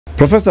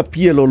Professor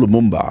PLO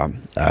Lumumba,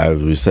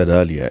 as we said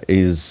earlier,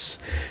 is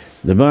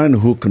the man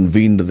who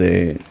convened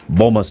the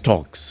Bombers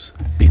talks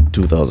in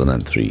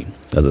 2003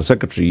 as the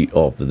secretary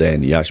of the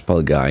then Yash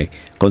Palgai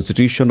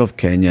Constitution of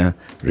Kenya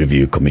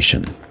Review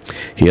Commission.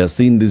 He has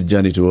seen this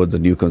journey towards a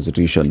new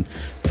constitution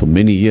for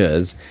many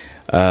years,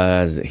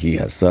 as he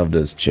has served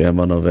as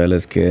chairman of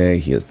LSK.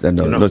 He has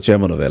not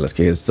chairman of LSK.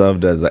 He has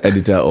served as the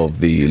editor of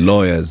the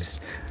Lawyers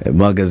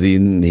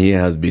magazine. He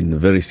has been a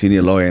very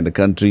senior lawyer in the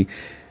country.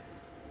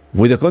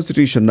 With the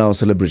constitution now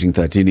celebrating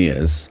 13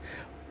 years,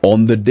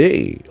 on the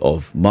day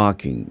of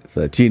marking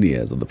 13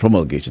 years of the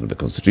promulgation of the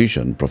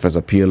constitution,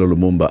 Professor PLO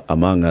Lumumba,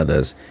 among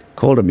others,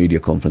 called a media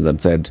conference and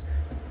said,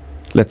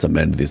 let's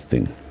amend this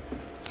thing.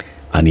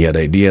 And he had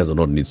ideas on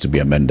what needs to be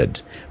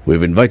amended.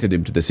 We've invited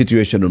him to the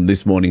Situation Room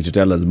this morning to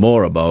tell us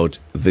more about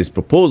this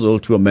proposal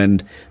to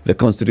amend the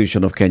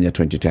Constitution of Kenya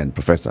 2010.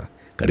 Professor,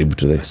 karibu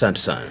today. Asante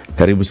sana.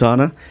 Karibu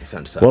sana.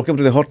 Asante sana. Welcome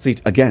to the hot seat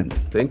again.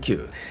 Thank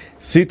you.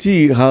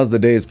 City has the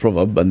day's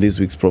proverb, and this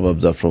week's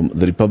proverbs are from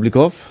the Republic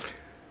of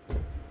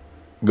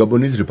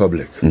Gabonese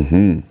Republic.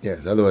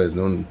 Yes, otherwise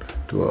known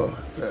to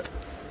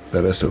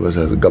the rest of us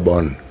as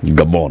Gabon.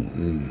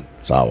 Gabon.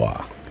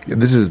 Sawa. Yeah,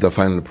 this is the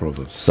final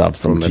proverb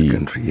from that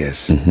country.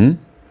 Yes.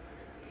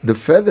 The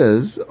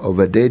feathers of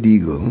a dead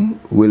eagle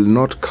will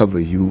not cover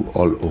you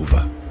all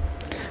over.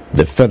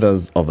 The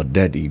feathers of a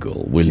dead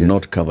eagle will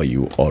not cover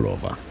you all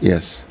over.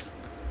 Yes.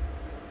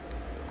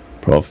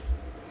 Prof,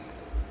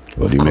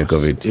 what do you make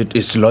of it? It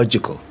is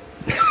logical.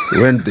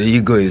 When the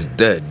eagle is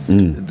dead,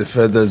 the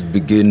feathers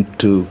begin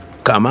to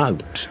come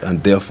out,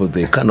 and therefore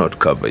they cannot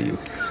cover you.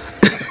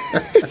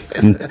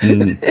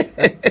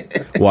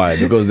 Why?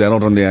 Because they are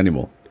not on the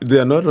animal. They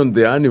are not on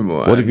the animal.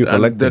 What if you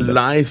collect the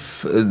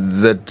life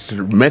that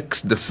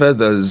makes the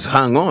feathers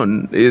hang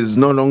on is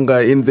no longer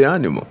in the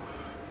animal.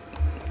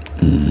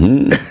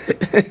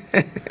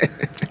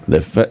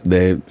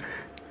 The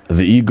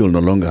eagle no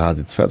longer has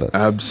its feathers.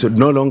 Absolutely,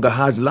 no longer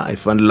has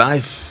life, and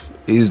life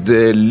is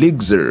the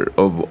elixir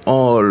of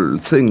all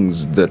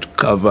things that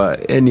cover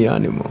any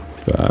animal.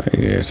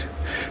 Right.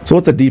 So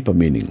what's the deeper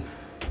meaning?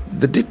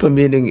 The deeper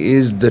meaning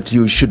is that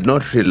you should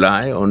not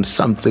rely on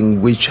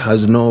something which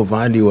has no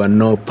value and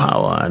no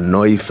power and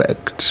no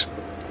effect.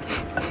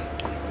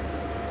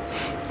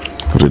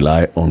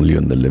 Rely only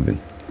on the living.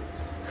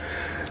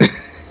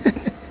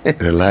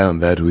 Rely on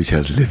that which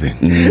has living.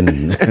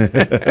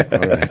 All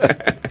right.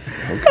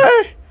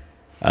 Okay.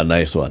 A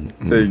nice one.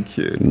 Thank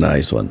you.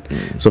 Nice one.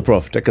 So,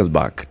 Prof, take us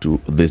back to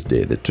this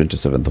day, the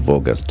 27th of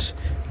August,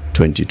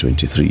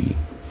 2023,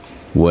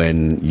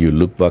 when you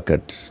look back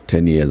at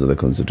 10 years of the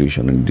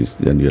Constitution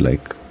and you're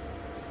like,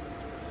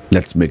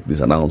 let's make this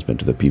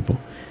announcement to the people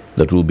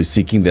that will be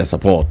seeking their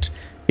support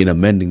in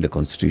amending the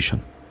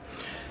Constitution.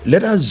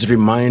 Let us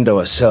remind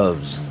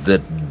ourselves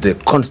that the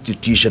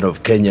Constitution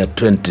of Kenya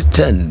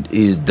 2010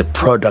 is the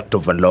product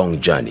of a long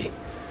journey.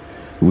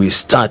 We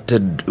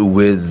started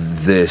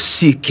with the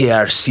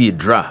CKRC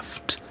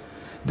draft.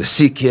 The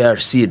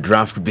CKRC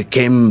draft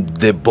became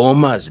the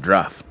Bombers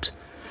draft.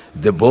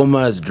 The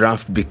Bombers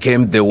draft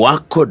became the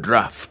Wako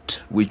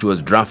draft, which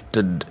was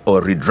drafted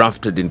or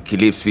redrafted in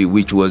Kilifi,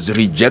 which was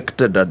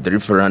rejected at the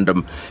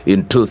referendum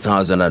in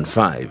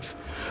 2005.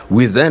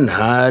 We then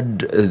had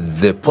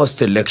the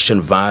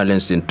post-election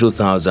violence in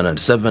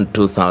 2007,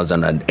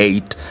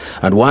 2008,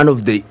 and one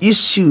of the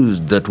issues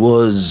that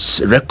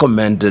was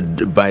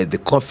recommended by the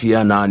Kofi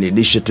Annan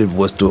initiative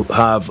was to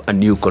have a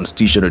new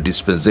constitutional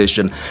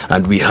dispensation,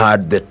 and we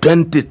had the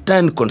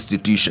 2010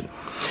 constitution.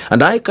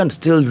 And I can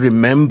still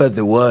remember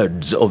the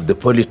words of the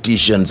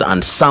politicians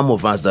and some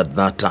of us at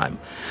that time,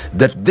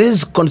 that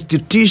this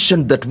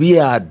constitution that we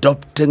are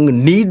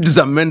adopting needs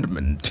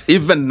amendment,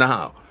 even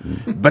now.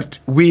 But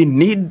we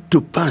need to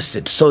pass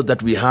it so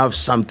that we have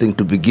something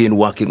to begin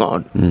working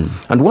on.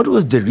 And what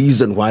was the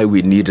reason why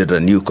we needed a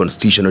new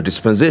constitutional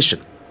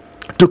dispensation?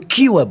 To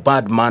cure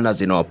bad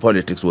manners in our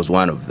politics was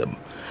one of them.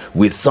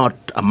 We thought,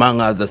 among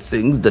other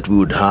things, that we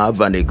would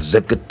have an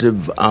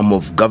executive arm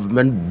of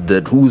government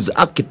whose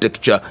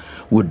architecture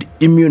would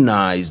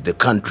immunize the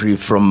country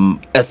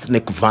from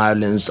ethnic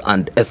violence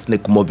and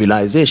ethnic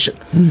mobilization.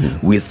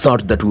 We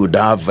thought that we would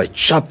have a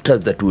chapter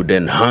that would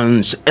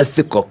enhance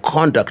ethical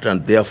conduct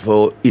and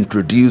therefore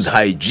introduce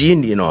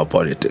hygiene in our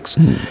politics.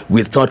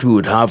 We thought we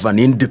would have an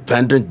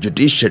independent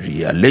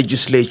judiciary, a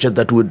legislature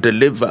that would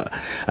deliver.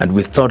 And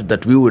we thought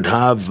that we would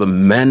have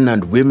men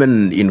and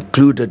women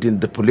included in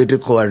the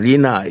political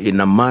arena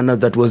in a manner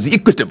that was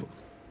equitable.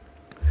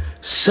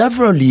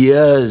 Several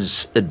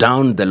years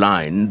down the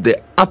line, the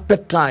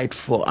appetite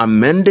for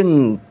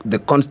amending the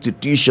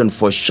Constitution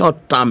for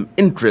short-term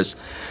interests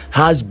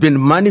has been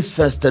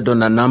manifested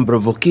on a number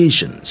of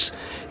occasions.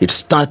 It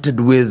started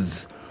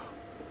with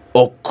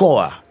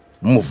Okoa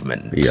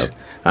movement,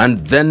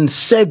 and then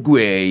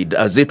segued,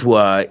 as it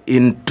were,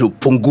 into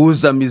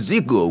Punguza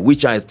Mizigo,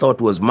 which I thought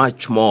was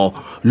much more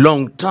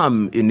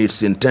long-term in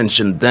its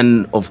intention,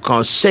 then, of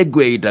course,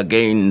 segued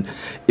again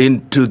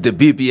into the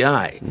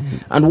BBI.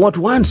 And what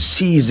one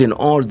sees in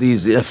all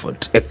these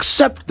efforts,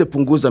 except the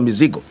Punguza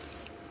Mizigo,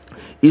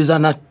 is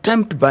an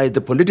attempt by the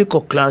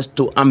political class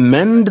to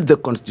amend the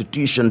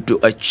constitution to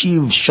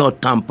achieve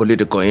short-term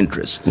political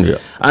interests. Yeah.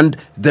 And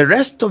the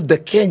rest of the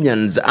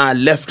Kenyans are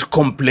left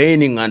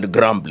complaining and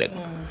grumbling.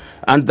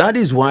 And that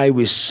is why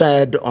we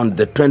said on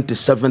the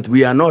 27th,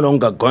 we are no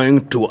longer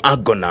going to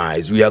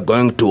agonize, we are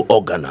going to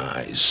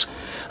organize.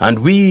 And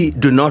we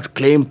do not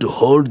claim to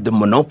hold the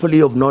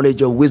monopoly of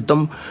knowledge or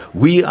wisdom.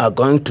 We are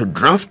going to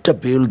draft a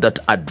bill that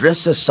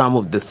addresses some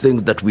of the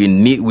things that we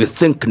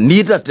think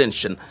need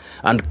attention,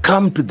 and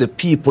come to the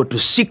people to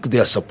seek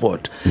their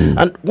support.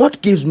 And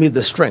what gives me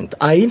the strength?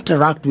 I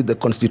interact with the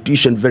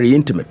Constitution very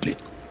intimately.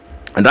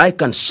 And I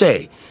can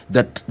say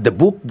that the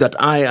book that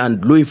I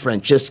and Louis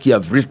Franceschi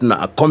have written,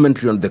 a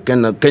commentary on the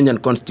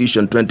Kenyan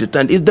Constitution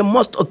 2010, is the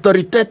most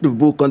authoritative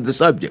book on the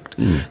subject.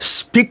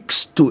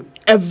 Speaks to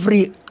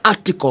every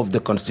article of the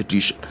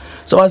Constitution.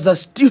 So as a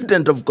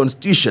student of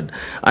Constitution,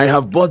 I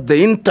have both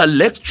the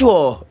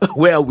intellectual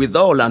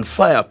wherewithal and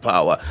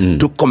firepower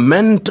to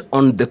comment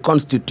on the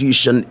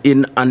Constitution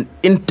in an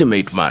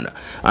intimate manner.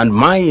 And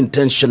my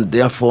intention,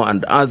 therefore,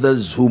 and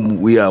others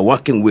whom we are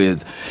working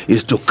with,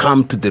 is to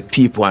come to the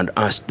people and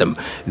ask them,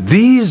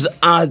 these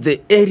are the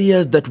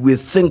areas that we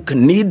think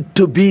need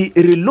to be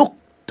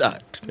relooked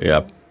at.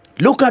 Yep.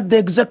 Look at the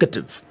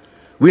executive.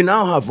 We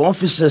now have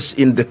offices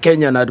in the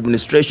Kenyan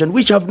administration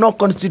which have no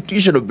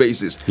constitutional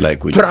basis.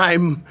 Like which?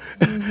 Prime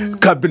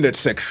cabinet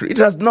secretary. It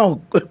has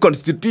no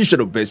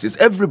constitutional basis.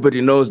 Everybody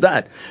knows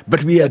that.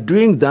 But we are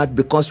doing that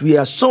because we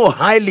are so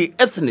highly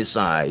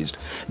ethnicized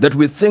that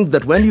we think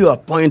that when you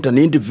appoint an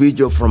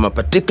individual from a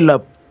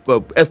particular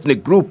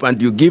ethnic group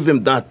and you give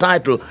him that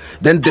title,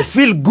 then the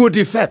feel-good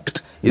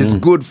effect is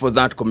good for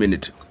that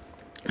community.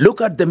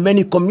 Look at the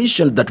many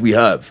commissions that we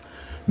have.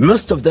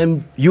 Most of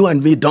them, you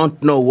and me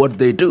don't know what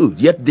they do,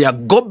 yet they are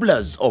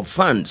gobblers of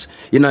funds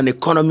in an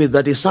economy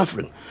that is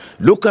suffering.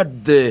 Look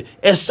at the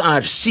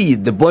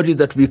SRC, the body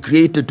that we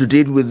created to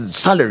deal with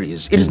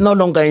salaries. It is no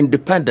longer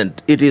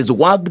independent. It is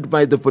wagged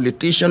by the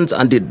politicians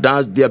and it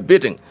does their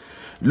bidding.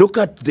 Look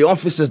at the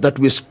offices that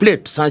we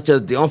split, such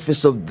as the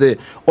office of the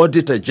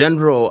Auditor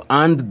General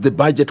and the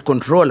Budget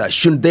Controller.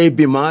 Should they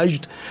be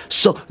merged?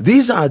 So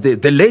these are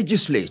the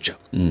legislature.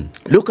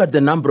 Look at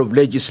the number of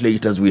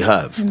legislators we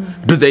have.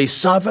 Do they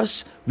serve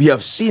us? We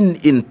have seen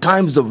in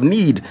times of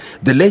need,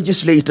 the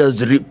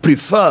legislators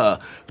prefer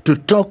to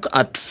talk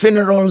at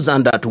funerals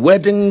and at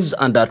weddings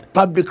and at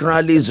public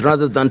rallies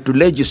rather than to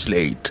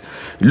legislate.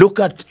 Look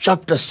at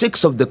Chapter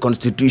 6 of the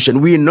Constitution.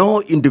 We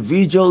know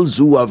individuals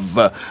who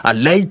have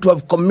alleged to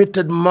have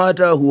committed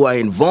murder, who are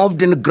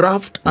involved in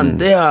graft, and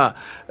they are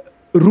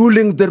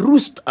ruling the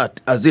roost,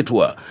 as it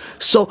were.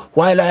 So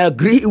while I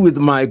agree with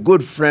my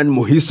good friend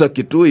Muhisa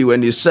Kitui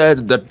when he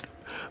said that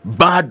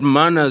bad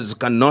manners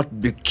cannot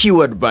be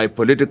cured by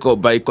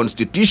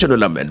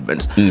constitutional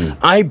amendments,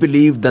 I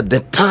believe that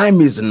the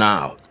time is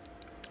now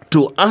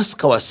to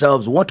ask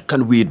ourselves, what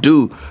can we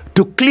do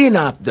to clean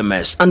up the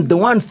mess? And the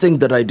one thing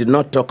that I did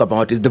not talk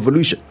about is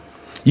devolution.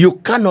 You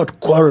cannot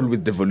quarrel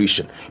with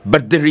devolution.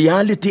 But the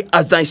reality,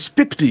 as I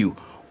speak to you,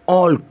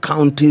 all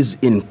counties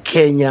in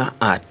Kenya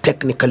are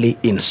technically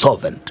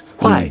insolvent.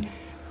 Why?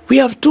 We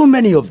have too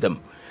many of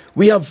them.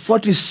 We have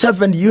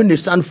 47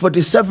 units and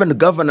 47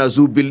 governors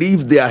who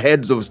believe they are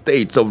heads of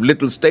states, of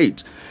little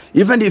states.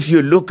 Even if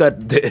you look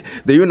at the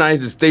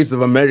United States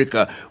of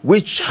America,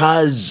 which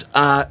has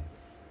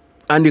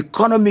an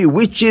economy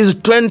which is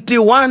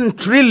 21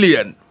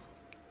 trillion,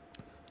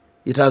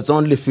 it has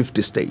only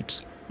 50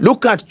 states.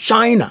 Look at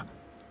China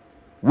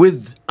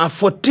with a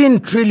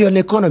 14 trillion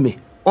economy,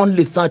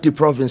 only 30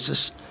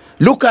 provinces.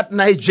 Look at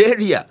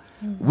Nigeria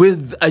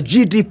with a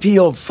GDP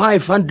of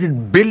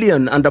 500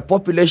 billion and a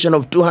population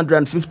of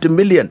 250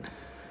 million.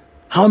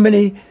 How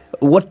many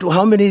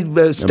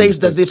states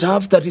does it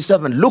have?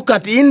 37. Look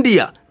at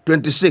India,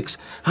 26.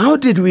 How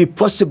did we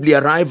possibly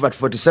arrive at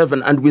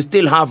 47 and we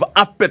still have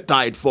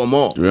appetite for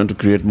more? We want to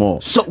create more.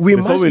 So we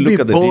must be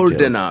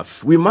bold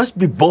enough. We must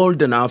be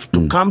bold enough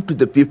to come to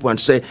the people and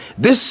say,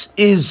 this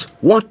is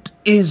what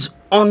is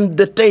on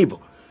the table.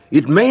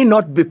 It may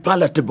not be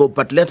palatable,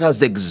 but let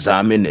us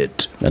examine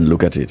it. And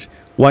look at it.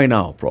 Why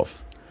now,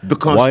 Prof?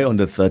 Because why on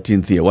the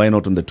 13th year? Why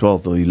not on the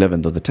 12th or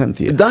 11th or the 10th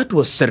year? That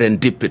was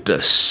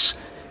serendipitous.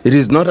 It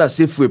is not as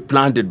if we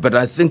planned it, but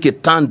I think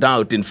it turned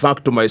out, in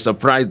fact, to my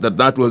surprise,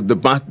 that was the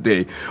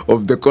birthday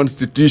of the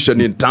Constitution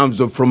in terms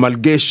of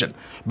promulgation.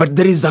 But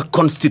there is a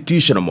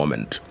constitutional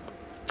moment.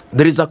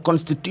 There is a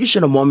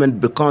constitutional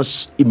moment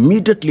because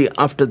immediately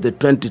after the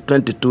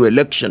 2022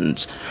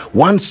 elections,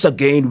 once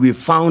again we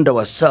found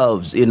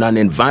ourselves in an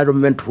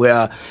environment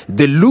where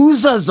the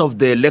losers of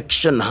the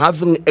election,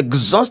 having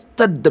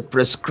exhausted the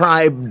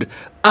prescribed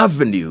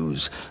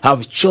avenues,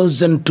 have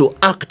chosen to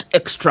act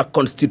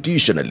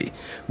extra-constitutionally,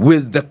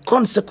 with the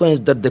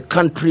consequence that the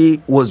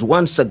country was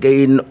once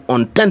again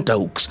on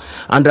tenterhooks.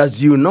 And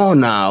as you know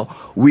now,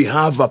 we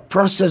have a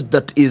process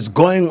that is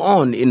going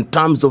on in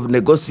terms of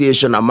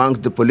negotiation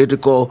amongst the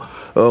political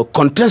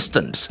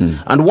contestants.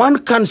 And one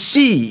can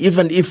see,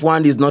 even if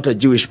one is not a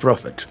Jewish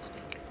prophet,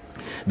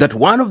 that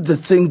one of the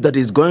things that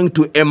is going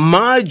to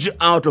emerge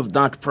out of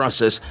that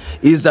process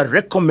is a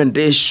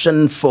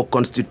recommendation for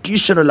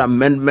constitutional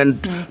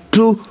amendment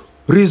to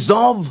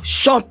resolve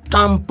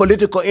short-term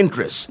political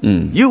interests.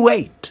 You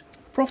wait.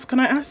 Prof, can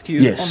I ask you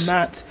on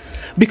that?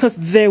 Because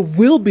there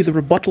will be the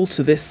rebuttal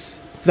to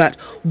this, that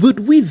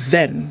would we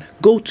then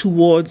go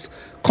towards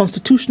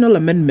constitutional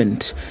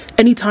amendment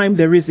anytime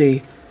there is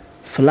a,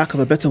 for lack of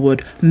a better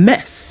word,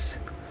 mess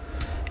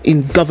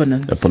in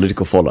governance, a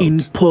political fallout,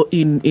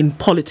 in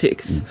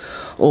politics,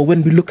 or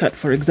when we look at,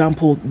 for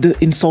example, the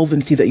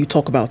insolvency that you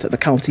talk about at the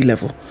county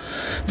level,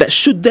 that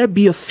should there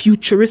be a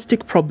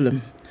futuristic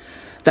problem,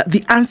 that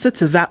the answer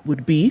to that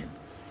would be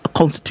a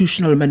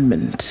constitutional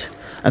amendment?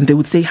 And they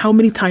would say, how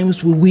many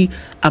times will we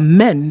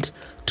amend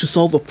to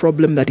solve a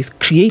problem that is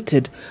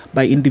created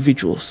by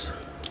individuals?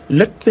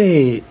 Let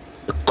me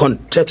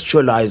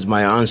contextualize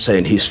my answer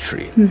in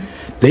history.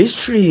 The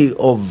history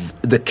of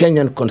the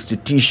Kenyan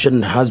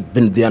Constitution has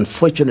been the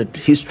unfortunate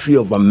history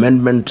of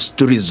amendments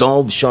to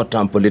resolve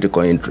short-term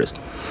political interest.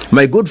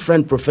 My good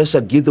friend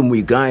Professor Githu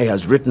Muigai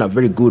has written a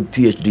very good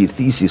PhD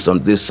thesis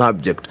on this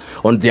subject,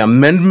 on the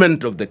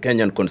amendment of the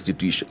Kenyan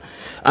Constitution.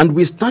 And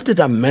we started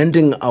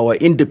amending our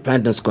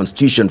independence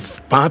constitution,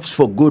 perhaps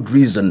for good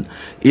reason,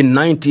 in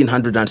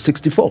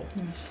 1964.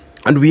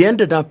 And we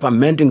ended up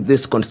amending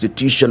this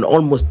constitution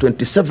almost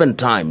 27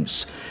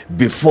 times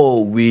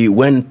before we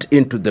went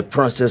into the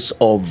process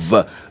of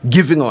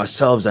giving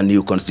ourselves a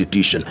new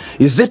constitution.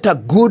 Is it a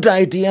good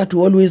idea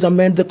to always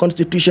amend the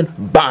constitution?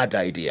 Bad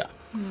idea.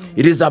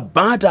 It is a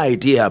bad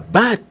idea,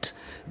 but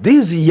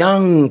these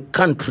young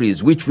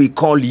countries, which we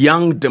call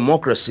young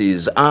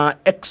democracies, are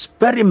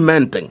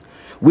experimenting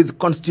with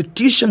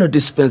constitutional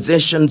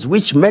dispensations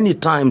which many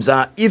times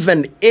are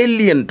even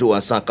alien to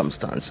our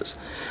circumstances.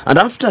 And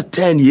after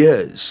 10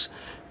 years,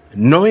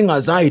 knowing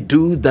as I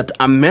do that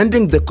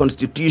amending the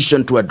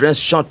constitution to address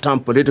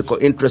short-term political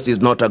interest is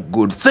not a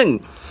good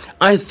thing,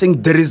 I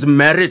think there is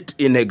merit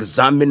in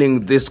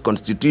examining this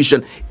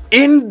constitution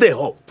in the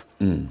hope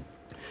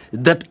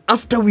that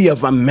after we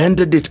have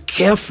amended it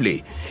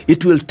carefully,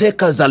 it will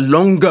take us a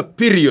longer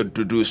period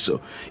to do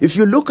so. If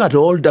you look at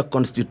older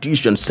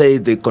constitutions, say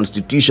the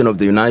Constitution of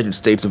the United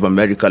States of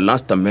America,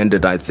 last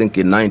amended, I think,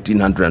 in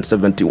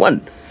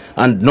 1971,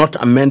 and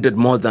not amended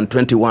more than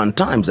 21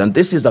 times, and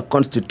this is a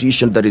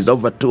constitution that is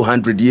over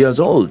 200 years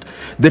old.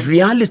 The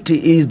reality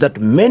is that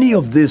many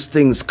of these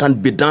things can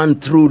be done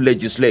through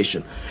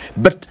legislation.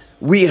 But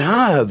we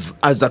have,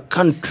 as a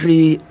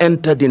country,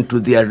 entered into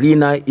the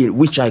arena in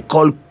which I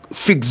call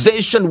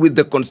fixation with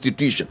the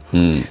Constitution.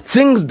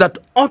 Things that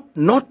ought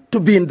not to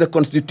be in the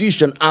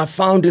Constitution are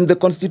found in the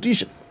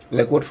Constitution.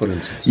 Like what, for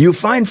instance? You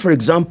find, for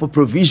example,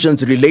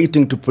 provisions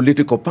relating to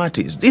political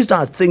parties. These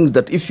are things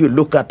that if you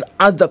look at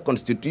other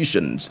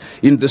constitutions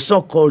in the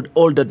so-called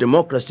older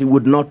democracy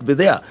would not be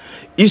there.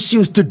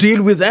 Issues to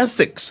deal with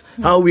ethics,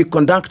 how we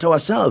conduct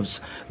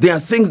ourselves. They are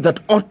things that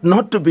ought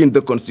not to be in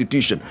the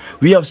Constitution.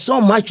 We have so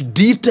much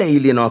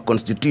detail in our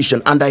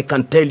Constitution, and I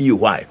can tell you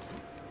why.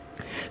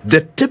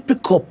 The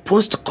typical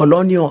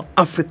post-colonial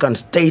African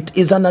state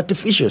is an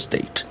artificial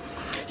state.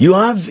 You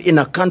have in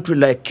a country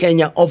like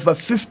Kenya over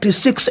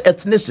 56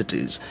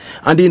 ethnicities,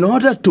 and in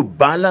order to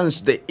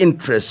balance the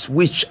interests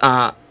which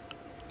are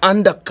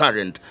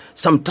undercurrent,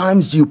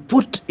 sometimes you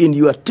put in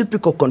your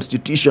typical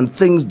constitution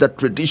things that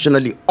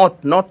traditionally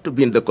ought not to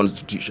be in the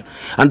constitution.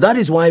 And that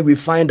is why we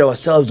find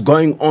ourselves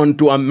going on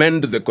to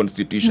amend the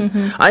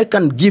constitution. I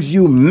can give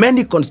you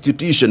many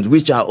constitutions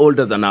which are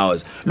older than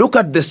ours. Look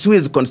at the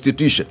Swiss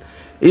constitution.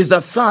 It's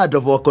a third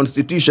of our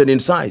constitution in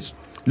size.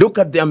 Look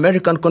at the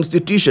American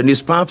Constitution.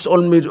 It's perhaps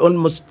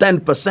almost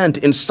 10%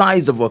 in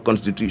size of our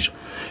constitution.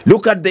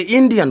 Look at the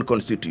Indian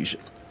Constitution,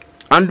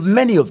 and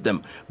many of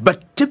them.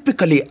 But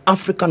typically,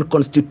 African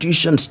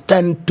constitutions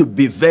tend to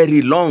be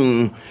very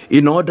long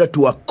in order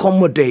to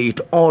accommodate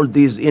all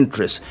these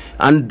interests.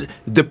 And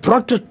the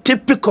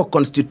prototypical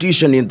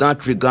constitution in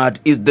that regard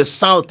is the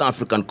South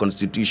African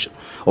Constitution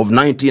of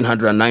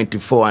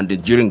 1994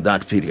 and during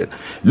that period.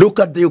 Look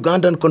at the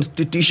Ugandan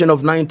Constitution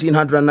of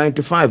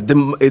 1995,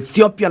 the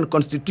Ethiopian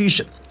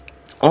Constitution.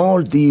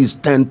 All these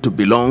tend to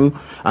belong,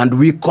 and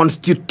we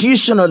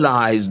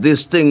constitutionalize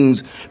these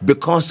things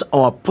because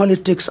our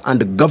politics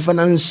and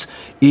governance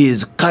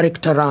is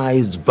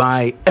characterized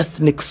by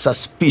ethnic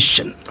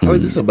suspicion. How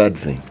is this a bad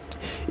thing?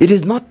 It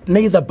is not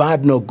neither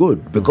bad nor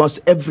good, because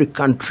every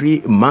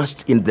country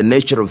must, in the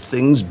nature of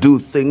things, do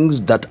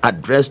things that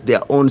address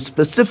their own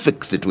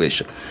specific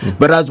situation.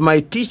 But as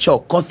my teacher,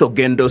 Kotho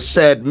Gendo,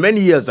 said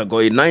many years ago,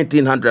 in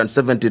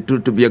 1972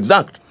 to be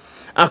exact,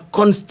 a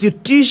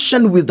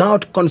constitution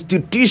without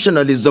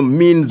constitutionalism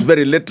means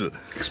very little.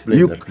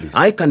 Explain that, please.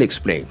 I can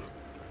explain.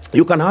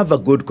 You can have a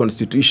good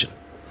constitution,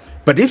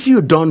 but if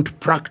you don't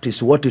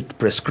practice what it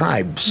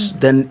prescribes,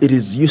 then it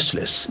is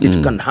useless.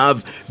 It can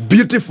have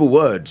beautiful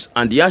words.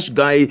 And Yash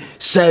Gai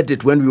said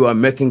it when we were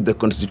making the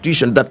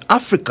constitution, that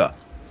Africa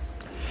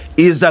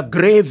is a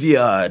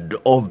graveyard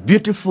of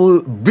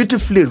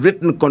beautifully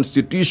written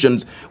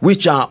constitutions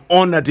which are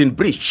honored in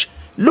breach.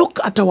 Look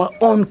at our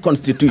own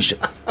constitution.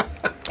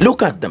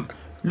 Look at them.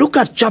 Look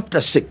at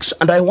chapter 6,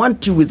 and I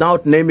want you,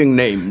 without naming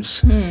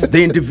names,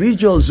 the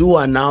individuals who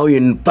are now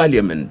in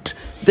parliament,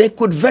 they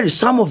could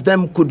some of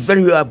them could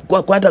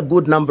quite a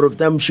good number of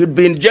them should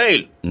be in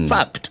jail.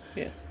 Fact.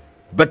 Yes.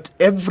 But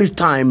every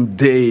time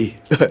they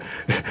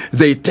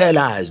tell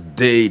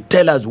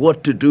us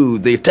what to do,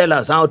 they tell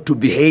us how to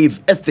behave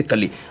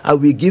ethically. Are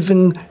we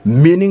giving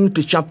meaning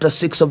to chapter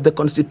 6 of the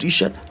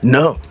Constitution?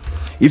 No.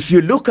 If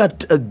you look at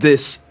the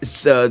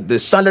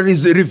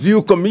Salaries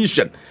Review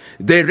Commission,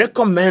 they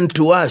recommend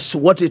to us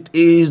what it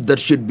is that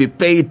should be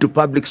paid to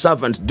public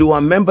servants. Do our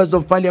members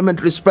of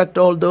parliament respect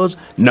all those?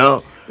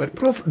 No. But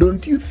Prof,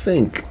 don't you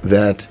think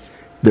that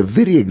the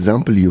very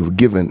example you've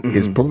given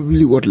is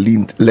probably what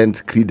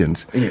lends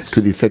credence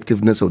to the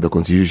effectiveness of the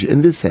Constitution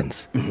in this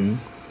sense?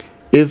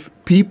 If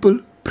people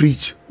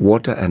preach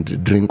water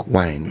and drink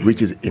wine,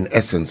 which is in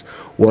essence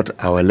what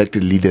our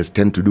elected leaders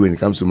tend to do when it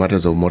comes to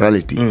matters of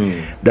morality,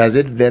 does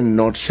it then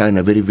not shine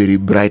a very, very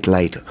bright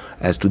light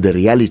as to the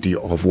reality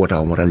of what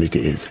our morality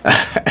is?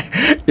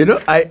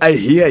 I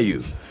hear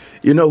you.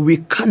 We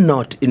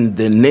cannot, in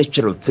the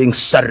nature of things,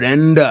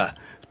 surrender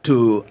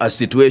to a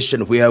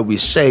situation where we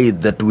say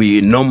that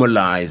we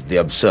normalize the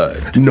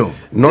absurd. No,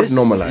 not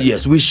normalize.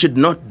 Yes, we should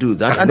not do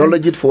that.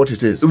 Acknowledge it for what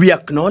it is. We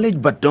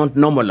acknowledge but don't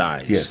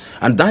normalize. Yes.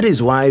 And that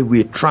is why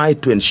we try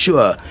to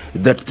ensure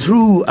that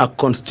through a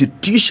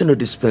constitutional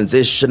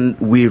dispensation,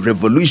 we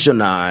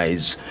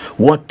revolutionize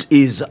what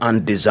is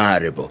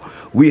undesirable.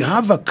 We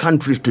have a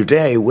country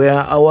today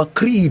where our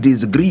creed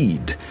is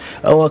greed.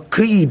 Our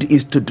creed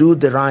is to do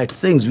the right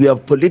things. We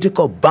have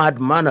political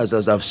bad manners,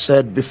 as I've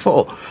said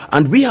before.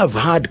 And we have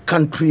had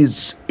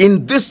countries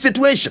in this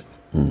situation.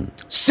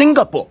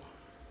 Singapore,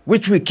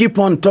 which we keep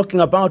on talking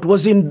about,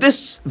 was in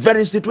this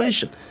very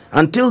situation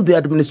until the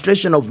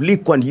administration of Lee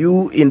Kuan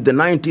Yew in the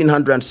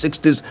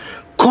 1960s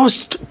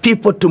caused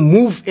people to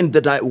move in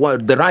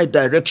the right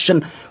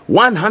direction.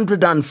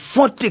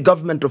 140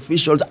 government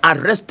officials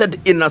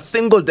arrested in a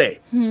single day.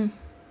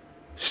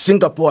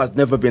 Singapore has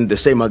never been the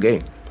same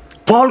again.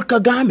 Paul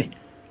Kagame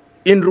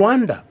in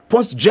Rwanda,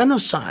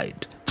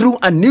 post-genocide, through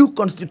a new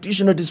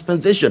constitutional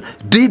dispensation,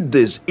 did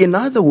this. In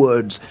other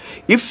words,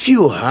 if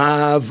you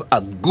have a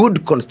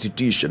good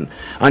constitution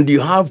and you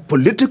have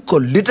political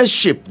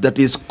leadership that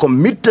is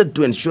committed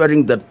to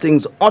ensuring that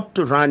things ought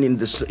to run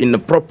in a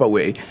proper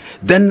way,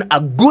 then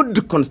a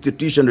good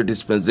constitutional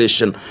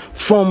dispensation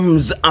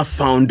forms a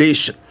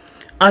foundation.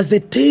 As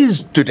it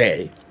is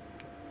today,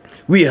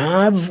 we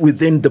have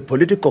within the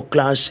political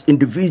class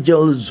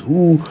individuals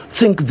who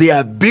think they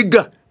are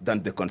bigger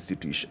than the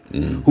Constitution,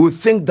 who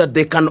think that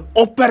they can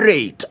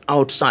operate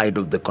outside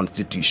of the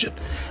Constitution.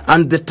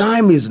 And the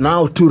time is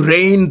now to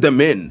rein them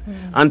in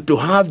and to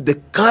have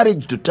the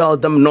courage to tell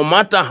them, no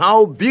matter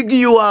how big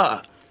you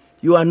are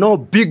no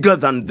bigger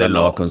than the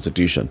law. Our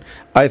Constitution.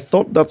 I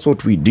thought that's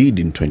what we did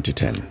in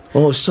 2010.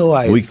 Oh,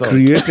 so we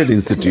created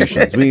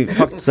institutions. We, in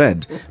fact,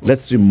 said,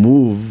 let's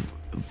remove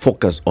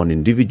focus on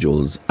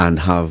individuals and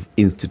have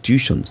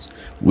institutions.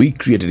 We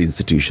created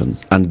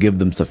institutions and gave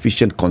them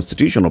sufficient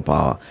constitutional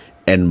power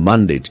and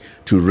mandate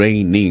to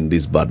rein in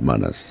these bad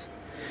manners.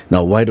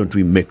 Now, why don't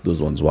we make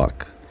those ones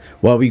work?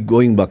 Why are we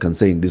going back and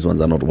saying these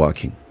ones are not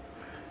working?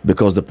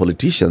 Because the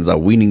politicians are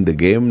winning the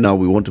game. Now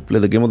we want to play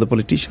the game of the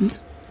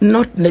politicians?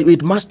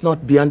 It must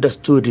not be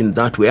understood in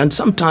that way. And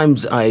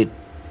sometimes I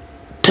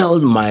tell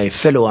my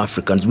fellow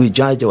Africans, we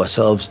judge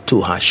ourselves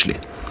too harshly.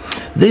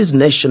 These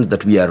nations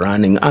that we are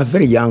running are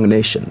very young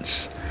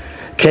nations.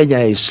 Kenya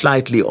is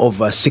slightly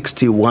over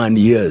 61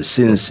 years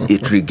since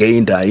it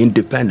regained our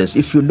independence.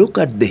 If you look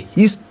at the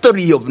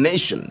history of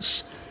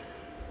nations,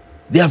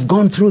 they have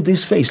gone through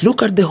this phase.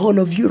 Look at the whole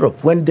of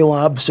Europe when they were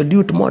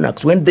absolute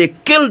monarchs, when they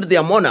killed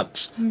their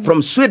monarchs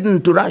from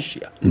Sweden to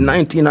Russia in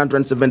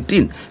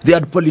 1917. They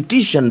had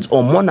politicians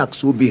or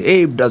monarchs who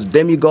behaved as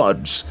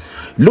demigods.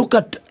 Look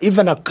at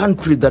even a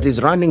country that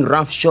is running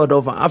roughshod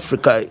over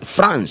Africa,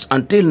 France,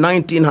 until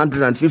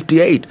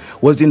 1958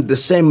 was in the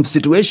same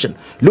situation.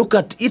 Look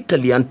at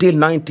Italy until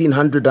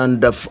 1900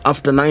 and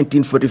after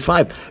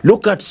 1945.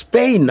 Look at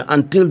Spain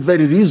until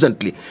very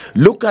recently.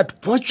 Look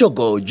at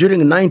Portugal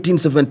during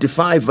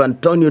 1975.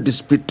 Antonio de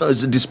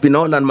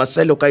Spinola and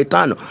Marcelo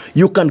Caetano.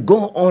 You can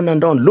go on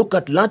and on. Look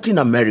at Latin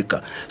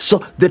America.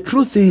 So the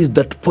truth is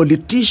that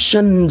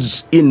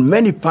politicians in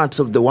many parts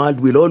of the world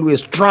will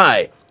always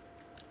try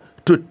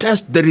to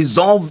test the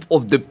resolve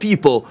of the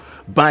people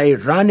by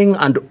running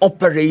and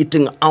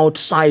operating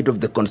outside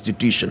of the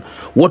Constitution.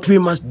 What we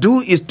must do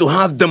is to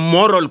have the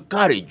moral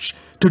courage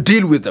to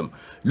deal with them.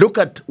 Look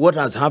at what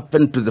has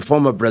happened to the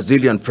former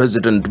Brazilian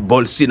president,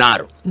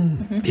 Bolsonaro.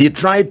 He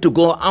tried to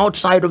go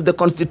outside of the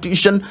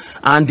Constitution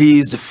and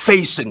he is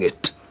facing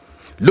it.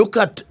 Look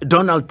at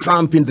Donald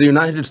Trump in the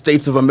United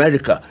States of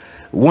America.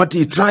 What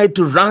he tried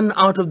to run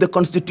out of the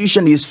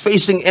Constitution is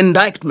facing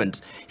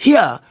indictments.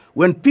 Here,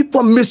 when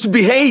people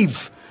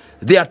misbehave,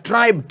 Their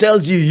tribe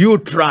tells you, you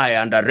try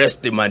and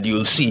arrest him and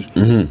you'll see.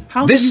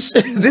 This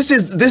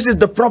is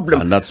the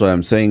problem. And that's why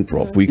I'm saying,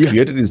 Prof, we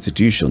created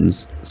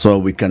institutions so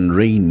we can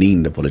rein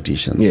in the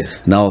politicians. Yes.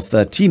 Now,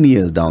 13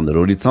 years down the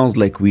road, it sounds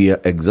like we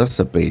are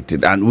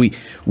exacerbated and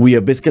we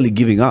are basically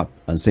giving up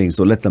and saying,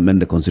 so let's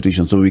amend the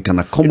constitution so we can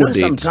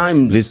accommodate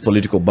these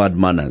political bad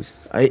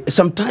manners.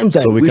 Sometimes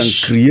I so we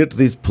wish... can create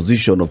this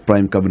position of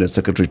Prime Cabinet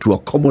Secretary to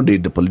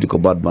accommodate the political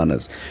bad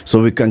manners.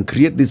 So we can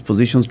create these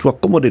positions to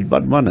accommodate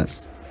bad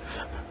manners.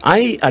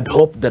 I had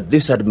hoped that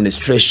this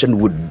administration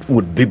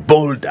would be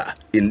bolder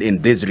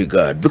in this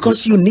regard,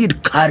 because you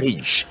need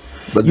courage.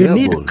 But you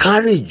need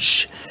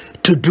courage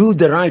to do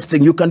the right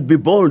thing. You can be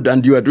bold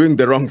and you are doing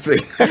the wrong thing.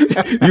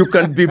 You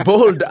can be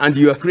bold and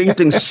you are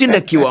creating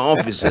sinecure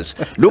offices.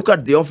 Look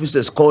at the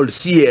offices called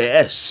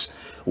CAS.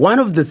 One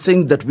of the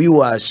things that we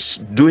were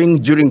doing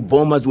during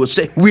Bomas was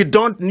say, we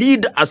don't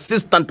need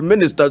assistant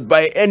ministers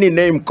by any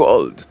name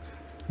called.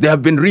 They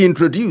have been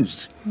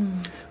reintroduced.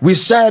 We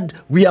said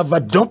we have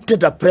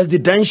adopted a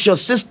presidential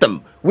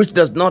system which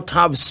does not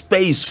have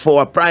space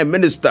for a prime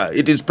minister.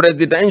 It is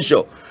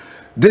presidential.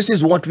 This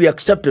is what we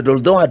accepted,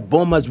 although at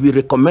Bomas we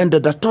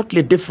recommended a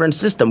totally different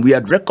system. We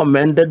had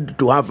recommended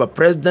to have a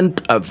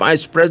president, a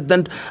vice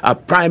president, a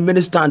prime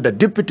minister, and a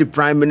deputy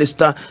prime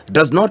minister.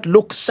 Does not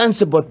look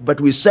sensible,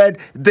 but we said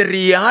the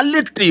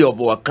reality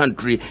of our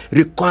country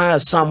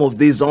requires some of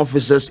these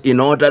officers in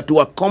order to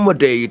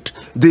accommodate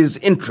these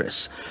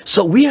interests.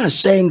 So we are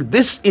saying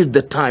this is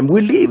the time.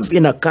 We live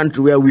in a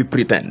country where we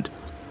pretend.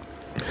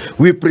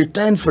 We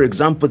pretend, for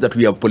example, that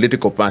we have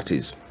political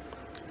parties.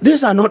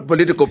 These are not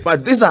political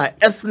parties. These are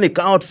ethnic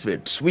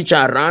outfits which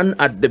are run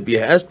at the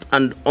behest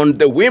and on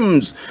the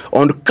whims,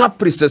 on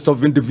caprices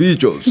of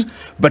individuals.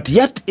 But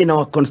yet in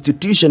our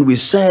constitution, we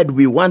said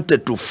we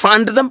wanted to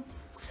fund them.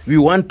 We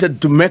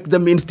wanted to make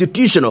them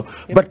institutional.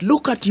 But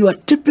look at your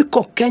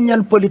typical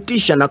Kenyan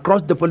politician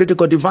across the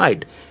political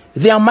divide.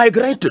 They are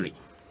migratory.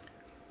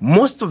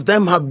 Most of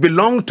them have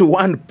belonged to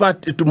one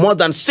party, to more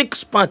than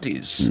 6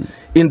 parties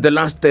in the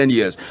last 10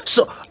 years.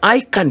 So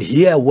I can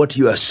hear what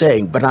you are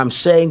saying, but I'm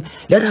saying,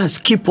 let us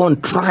keep on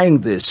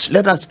trying this.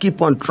 Let us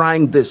keep on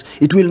trying this.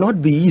 It will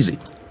not be easy.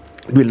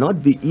 It will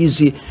not be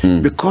easy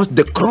because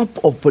the crop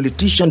of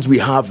politicians we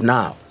have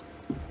now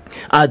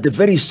are the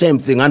very same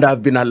thing, and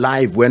I've been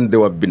alive when they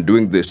have been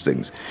doing these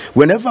things.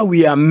 Whenever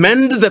we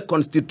amend the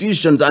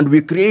constitutions and we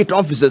create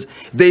offices,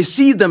 they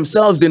see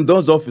themselves in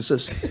those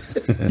offices.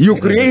 You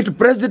create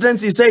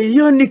presidency, say,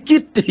 yo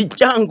nikiti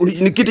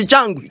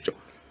changu.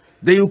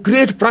 They will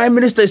create prime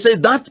minister, say,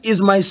 that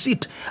is my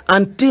seat.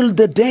 Until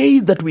the day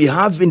that we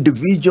have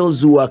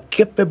individuals who are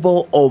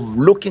capable of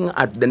looking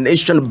at the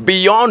nation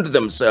beyond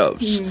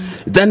themselves,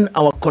 then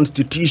our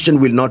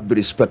constitution will not be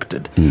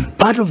respected.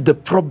 Part of the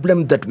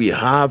problem that we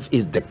have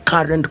is the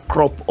current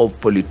crop of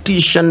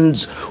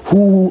politicians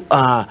who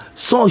are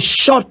so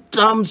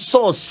short-term,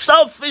 so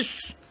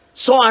selfish,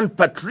 so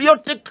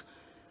unpatriotic,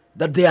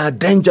 that they are a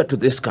danger to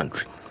this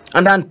country.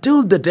 And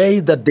until the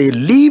day that they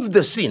leave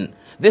the scene,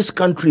 this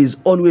country is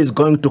always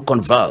going to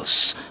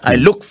convulse. I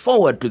look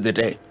forward to the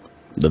day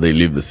that they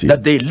leave the scene.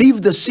 That they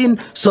leave the scene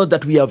so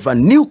that we have a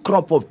new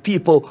crop of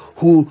people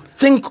who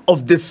think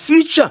of the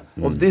future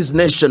of this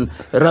nation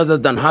rather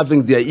than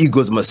having their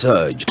egos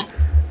massaged.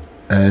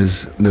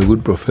 As the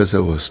good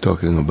professor was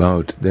talking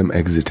about them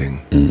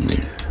exiting,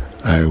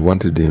 I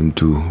wanted him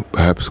to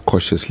perhaps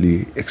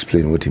cautiously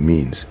explain what he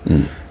means.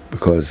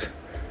 Because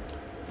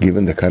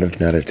given the current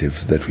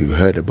narratives that we've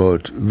heard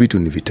about, vitu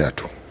ni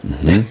vitatu.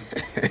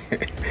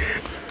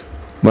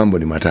 Mambo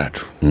ni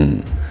matatu.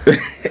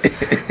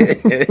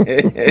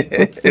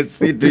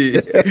 City,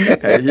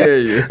 I hear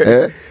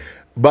you.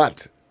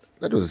 But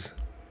that was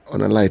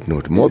on a light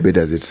note, morbid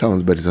as it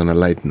sounds, but it's on a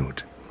light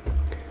note.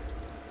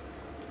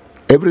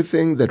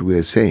 Everything that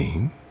we're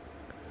saying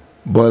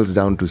boils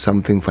down to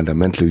something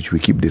fundamental which we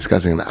keep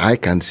discussing, and I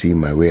can't see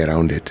my way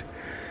around it.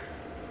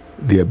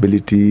 The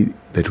ability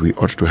that we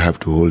ought to have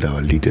to hold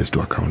our leaders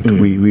to account.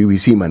 We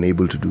seem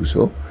unable to do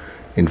so.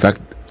 In fact,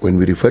 when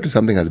we refer to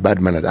something as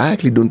bad manners, I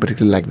actually don't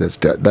particularly like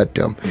that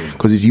term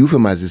because it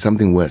euphemizes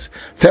something worse.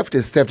 Theft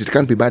is theft. It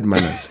can't be bad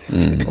manners.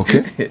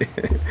 Okay?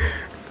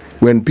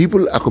 When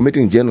people are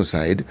committing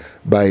genocide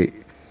by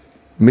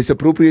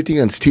misappropriating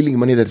and stealing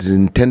money that is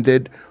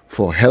intended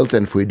for health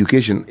and for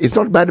education, it's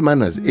not bad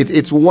manners.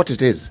 It's what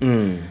it is.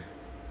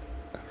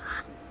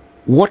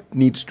 What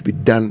needs to be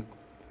done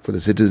for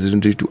the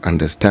citizenry to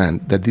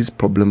understand that these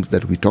problems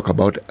that we talk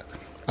about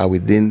are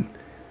within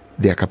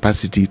their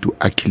capacity to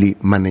actually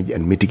manage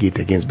and mitigate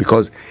against?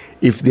 Because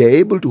if they're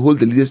able to hold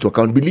the leaders to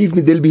account, believe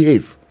me, they'll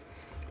behave.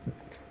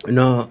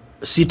 No,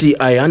 City,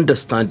 I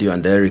understand you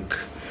and Eric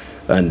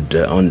and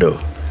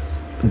Ondo.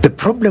 The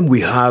problem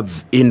we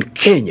have in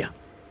Kenya,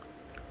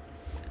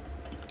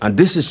 and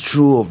this is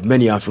true of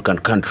many African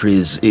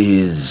countries,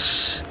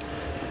 is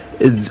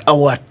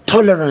our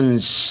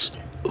tolerance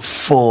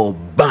for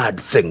bad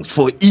things,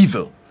 for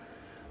evil.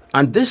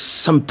 And this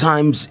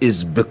sometimes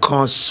is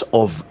because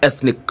of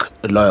ethnic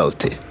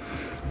loyalty.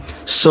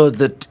 so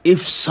that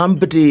if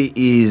somebody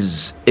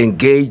is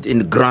engaged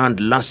in grand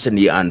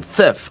larceny and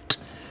theft,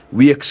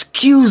 we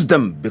excuse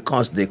them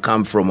because they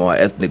come from our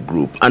ethnic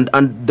group.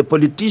 And the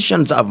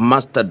politicians have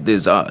mastered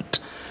this art.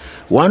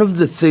 One of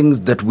the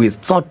things that we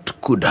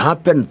thought could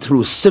happen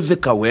through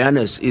civic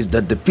awareness is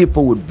that the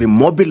people would be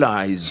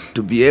mobilized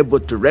to be able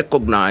to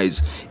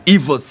recognize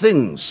evil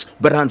things.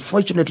 But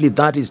unfortunately,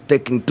 that is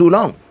taking too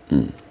long.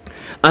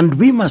 And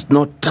we must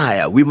not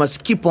tire. We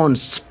must keep on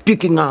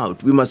speaking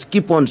out. We must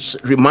keep on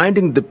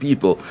reminding the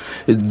people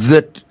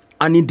that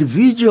an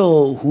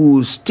individual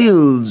who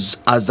steals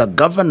as a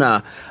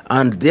governor,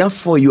 and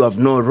therefore you have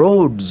no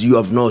roads, you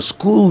have no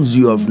schools,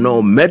 you have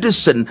no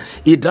medicine,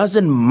 it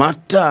doesn't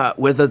matter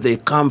whether they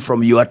come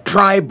from your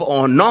tribe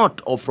or not,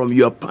 or from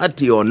your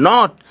party or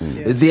not.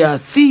 They are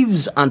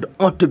thieves and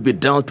ought to be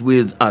dealt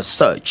with as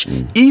such.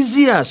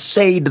 Easier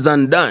said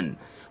than done.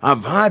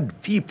 I've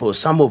had people,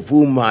 some of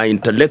whom are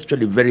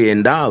intellectually very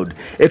endowed,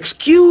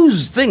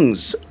 excuse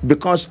things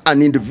because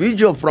an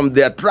individual from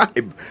their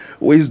tribe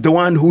is the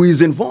one who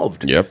is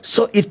involved.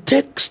 So it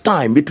takes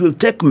time. It will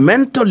take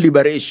mental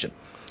liberation.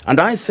 And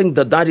I think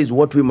that that is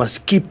what we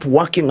must keep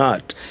working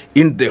at,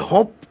 in the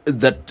hope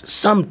that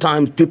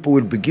sometimes people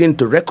will begin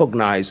to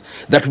recognize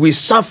that we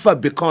suffer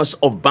because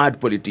of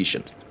bad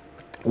politicians.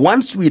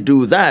 Once we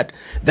do that,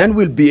 then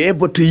we'll be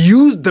able to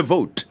use the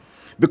vote,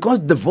 because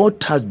the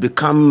vote has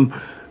become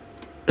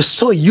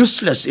so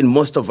useless in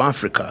most of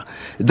Africa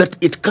that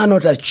it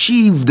cannot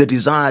achieve the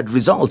desired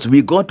results.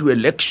 We go to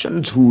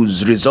elections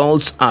whose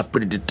results are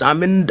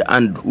predetermined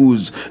and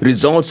whose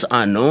results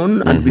are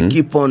known, and we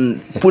keep on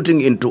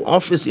putting into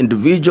office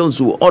individuals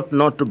who ought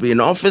not to be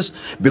in office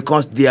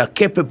because they are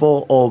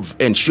capable of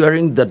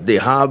ensuring that they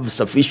have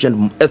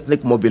sufficient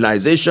ethnic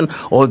mobilization,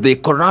 or they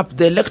corrupt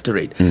the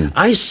electorate.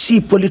 I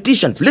see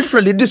politicians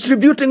literally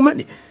distributing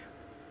money.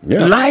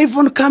 Live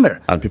on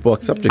camera. And people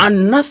accept it.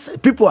 And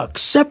people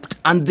accept,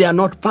 and they are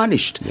not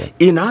punished.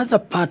 In other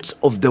parts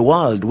of the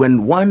world,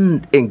 when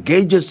one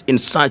engages in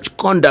such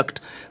conduct,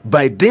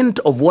 by dint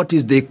of what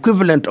is the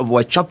equivalent of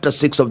our Chapter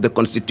 6 of the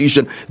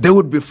Constitution, they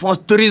would be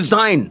forced to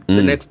resign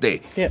the next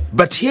day.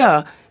 But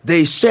here,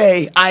 they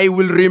say, I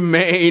will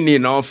remain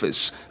in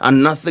office,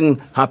 and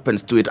nothing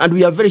happens to it. And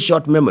we have very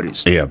short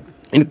memories.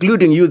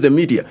 Including you, the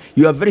media.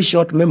 You have very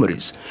short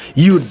memories.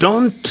 You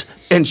don't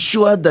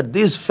ensure that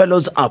these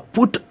fellows are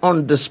put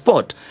on the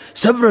spot.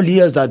 Several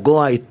years ago,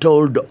 I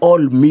told all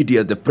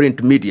media, the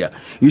print media,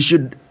 you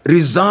should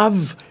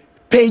reserve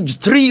page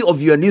 3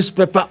 of your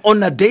newspaper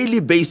on a daily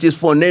basis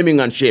for naming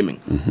and shaming.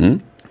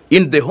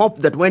 In the hope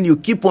that when you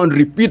keep on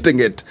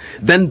repeating it,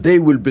 then they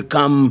will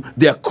become,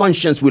 their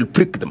conscience will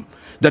prick them.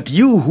 That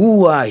you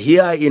who are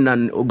here in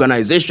an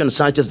organization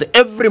such as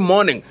every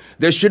morning,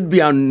 there should be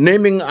a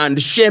naming and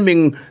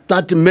shaming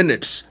 30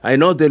 minutes. I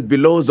know there'll be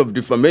laws of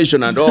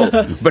defamation and all,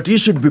 but you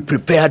should be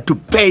prepared to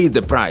pay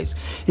the price.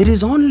 It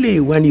is only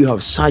when you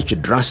have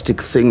such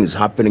drastic things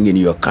happening in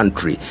your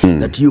country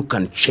that you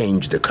can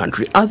change the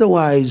country.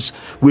 Otherwise,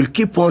 we'll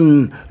keep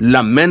on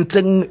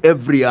lamenting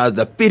every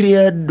other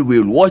period.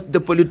 We'll watch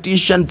the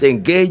politicians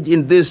engage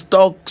in these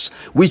talks,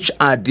 which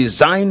are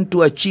designed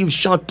to achieve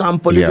short-term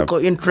political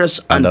interests.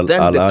 And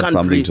then the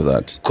country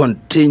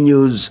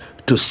continues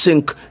to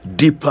sink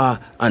deeper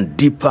and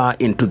deeper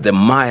into the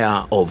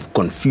mire of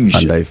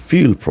confusion. And I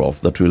feel,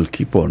 Prof, that we'll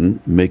keep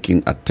on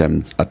making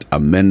attempts at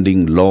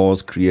amending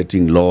laws,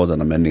 creating laws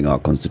and amending our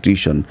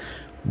constitution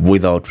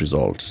without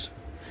results.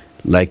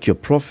 Like your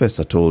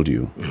professor told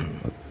you,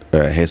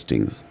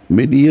 Hastings,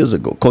 many years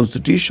ago,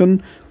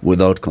 constitution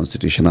without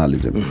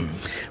constitutionalism.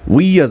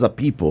 We as a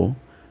people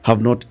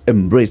have not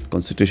embraced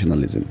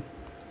constitutionalism.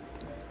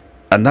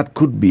 And that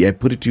could be, I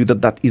put it to you,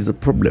 that is a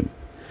problem.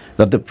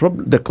 That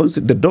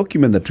the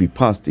document that we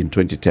passed in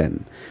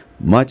 2010,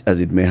 much as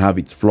it may have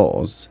its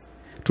flaws,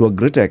 to a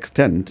greater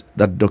extent,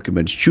 that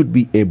document should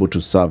be able to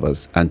serve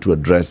us and to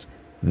address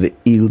the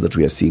ills that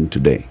we are seeing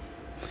today.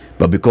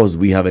 But because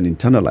we haven't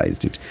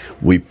internalized it,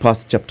 we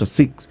passed Chapter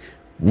 6,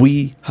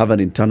 we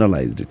haven't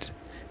internalized it.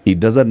 It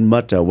doesn't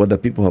matter whether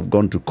people have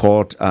gone to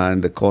court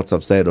and the courts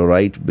have said, all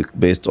right,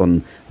 based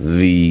on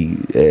the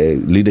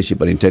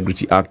Leadership and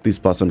Integrity Act, this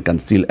person can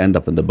still end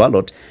up in the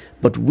ballot.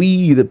 But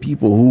we, the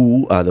people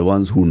who are the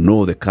ones who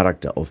know the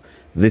character of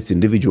this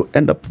individual,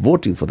 end up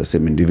voting for the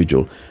same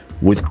individual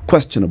with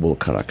questionable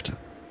character.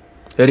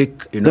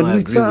 Eric, you know, then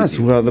it's us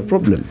who are the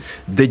problem.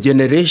 The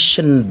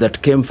generation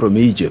that came from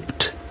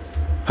Egypt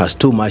has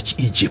too much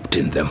Egypt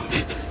in them.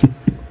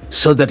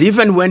 So that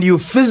even when you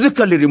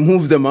physically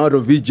remove them out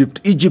of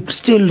Egypt, Egypt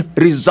still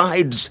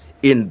resides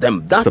in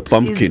them. That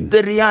is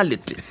the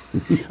reality.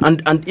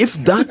 and if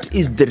that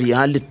is the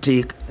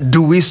reality,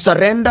 do we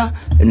surrender?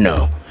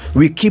 No.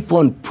 We keep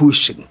on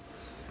pushing.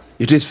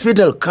 It is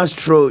Fidel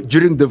Castro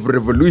during the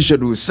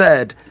revolution who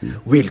said,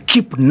 we'll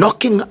keep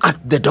knocking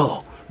at the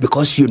door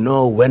because you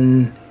know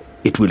when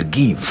it will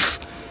give.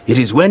 It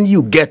is when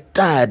you get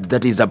tired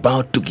that is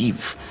about to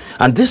give.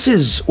 And this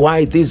is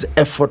why these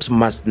efforts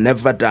must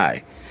never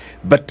die.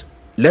 But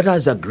let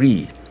us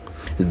agree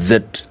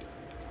that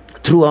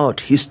throughout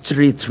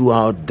history,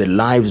 throughout the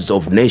lives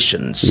of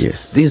nations,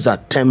 Yes. these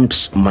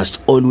attempts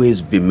must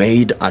always be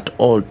made at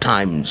all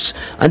times.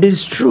 And it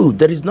is true,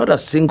 there is not a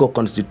single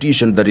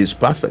constitution that is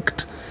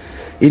perfect.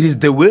 It is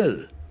the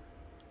will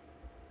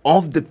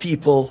of the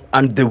people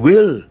and the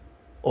will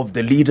of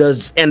the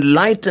leaders,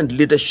 enlightened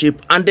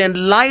leadership and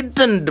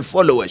enlightened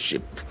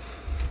followership,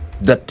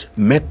 that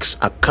makes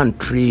a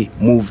country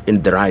move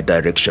in the right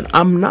direction.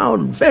 I'm now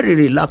very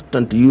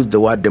reluctant to use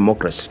the word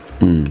democracy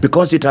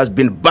because it has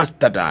been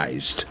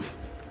bastardized.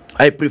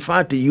 I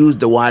prefer to use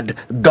the word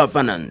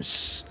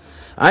governance.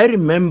 I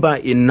remember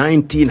in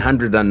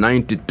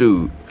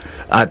 1992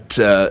 at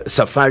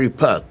Safari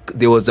Park,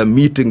 there was a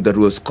meeting that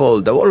was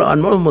called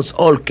an almost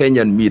all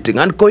Kenyan meeting,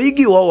 and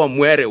Koigi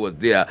Wawamwere was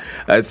there.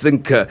 I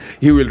think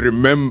he will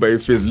remember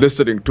if he's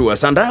listening to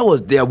us. And I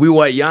was there. We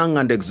were young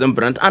and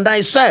exuberant, and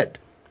I said,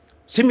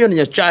 Simeon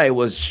Nyachai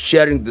was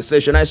sharing the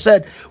session. I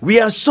said, we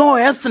are so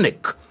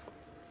ethnic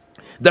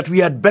that we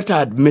had better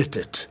admit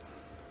it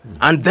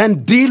and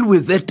then deal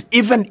with it,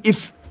 even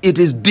if it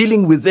is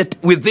dealing with it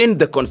within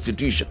the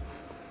constitution.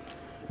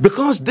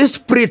 Because this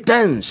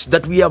pretense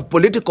that we have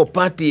political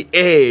party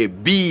A,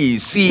 B,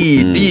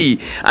 C,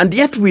 D, and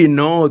yet we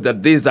know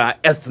that these are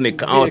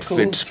ethnic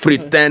outfits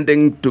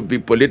pretending to be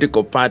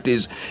political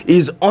parties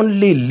is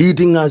only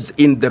leading us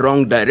in the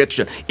wrong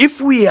direction. If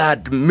we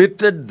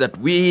admitted that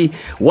we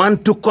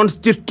want to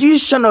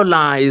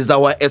constitutionalize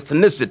our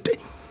ethnicity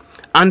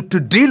and to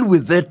deal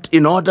with it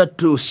in order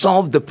to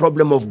solve the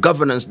problem of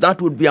governance,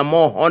 that would be a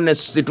more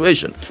honest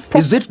situation.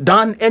 Is it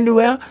done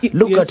anywhere?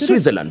 Look at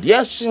Switzerland.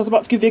 Yes. I was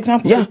about to give the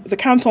example. Yeah. The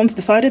cantons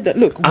decided that,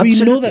 look, we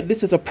know that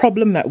this is a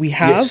problem that we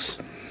have, Yes.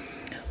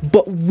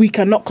 but we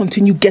cannot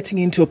continue getting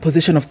into a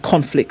position of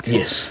conflict.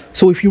 Yes.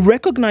 So if you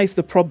recognize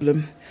the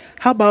problem,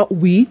 how about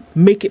we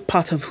make it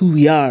part of who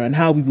we are and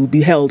how we will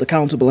be held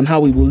accountable and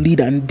how we will lead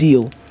and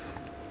deal?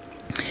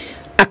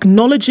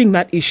 Acknowledging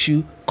that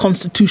issue,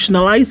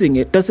 constitutionalizing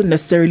it, doesn't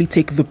necessarily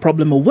take the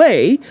problem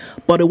away,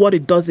 but what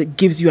it does, it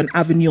gives you an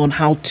avenue on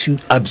how to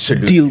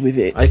deal with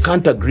it. I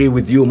can't agree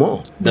with you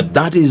more.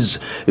 That is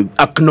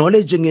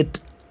acknowledging it,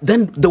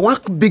 then the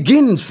work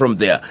begins from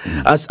there.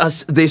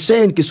 As they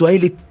say in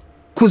Kiswahili,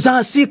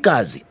 kuzaa si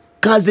kazi,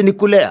 kazi ni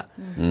kulea.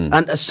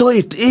 And so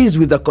it is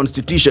with the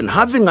constitution.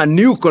 Having a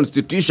new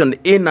constitution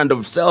in and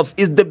of itself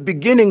is the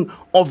beginning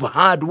of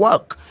hard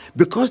work,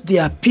 because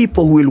there are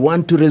people who will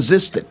want to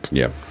resist it.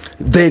 Yeah.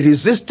 They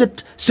resist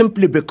it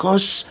simply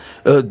because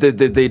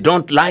they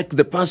don't like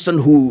the person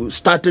who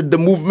started the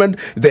movement.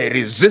 They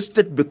resist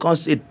it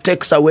because it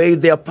takes away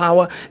their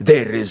power.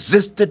 They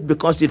resist it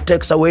because it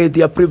takes away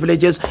their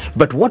privileges.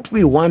 But what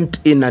we want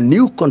in a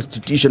new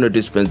constitutional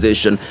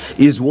dispensation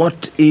is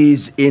what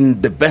is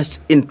in the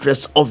best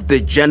interest of the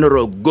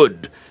general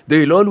good. There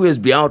will always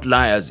be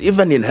outliers.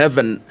 Even in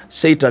heaven,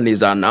 Satan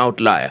is an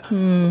outlier.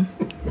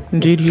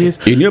 Indeed, he is.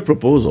 In your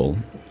proposal,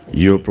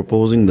 you're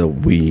proposing that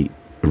we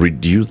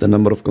reduce the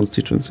number of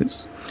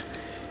constituencies?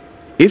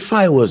 If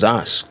I was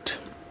asked,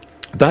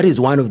 that is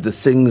one of the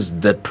things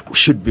that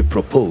should be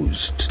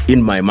proposed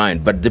in my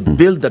mind. But the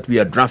bill that we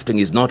are drafting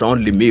is not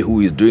only me who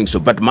is doing so,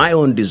 but my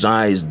own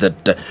desire is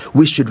that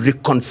we should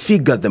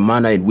reconfigure the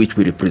manner in which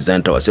we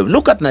represent ourselves.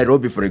 Look at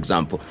Nairobi, for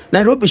example.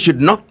 Nairobi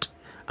should not,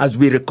 as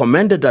we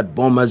recommended at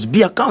Bomas,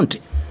 be a county.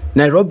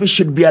 Nairobi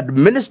should be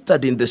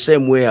administered in the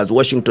same way as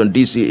Washington,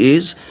 D.C.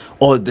 is,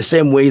 or the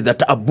same way that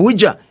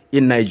Abuja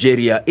in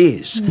Nigeria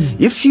is.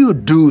 If you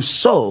do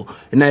so,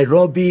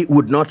 Nairobi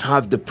would not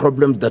have the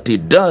problem that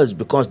it does,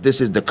 because this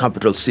is the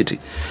capital city.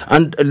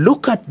 And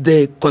look at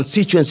the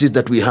constituencies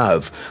that we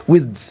have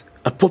with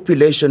a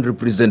population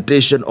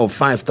representation of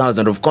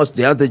 5,000. Of course,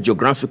 the other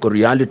geographical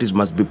realities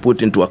must be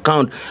put into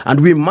account, and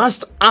we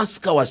must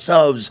ask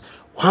ourselves,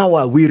 how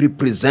are we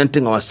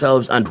representing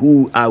ourselves and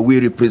who are we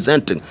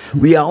representing?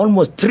 We are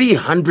almost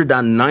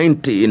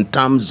 390 in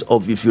terms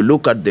of, if you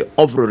look at the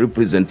overall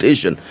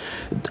representation.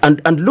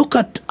 And look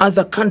at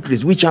other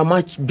countries which are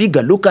much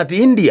bigger. Look at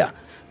India.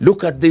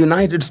 Look at the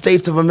United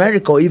States of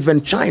America, or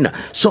even China.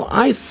 So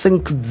I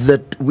think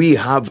that we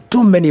have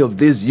too many of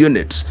these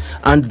units,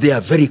 and they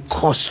are very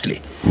costly.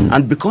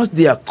 And because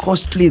they are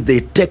costly,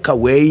 they take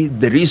away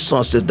the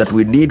resources that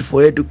we need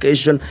for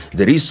education,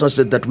 the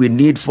resources that we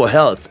need for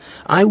health.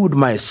 I would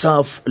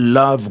myself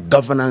love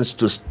governance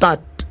to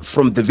start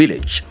from the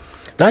village.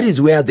 That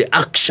is where the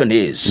action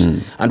is.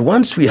 And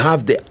once we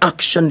have the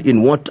action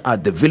in what are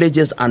the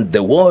villages and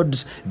the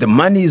wards, the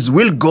monies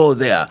will go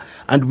there,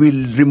 and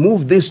we'll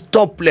remove this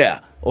top layer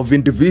of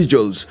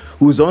individuals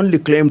whose only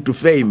claim to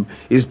fame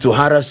is to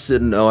harass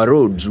in our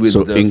roads with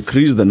So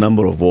increase the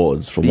number of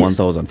wards from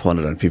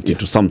 1,450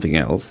 to something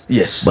else.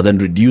 Yes. But then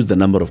reduce the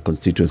number of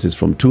constituencies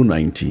from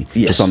 290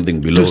 to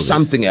something below to this.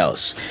 something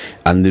else.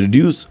 And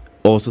reduce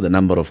also the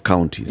number of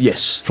counties.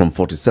 Yes. From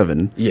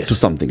 47 to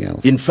something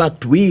else. In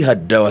fact, we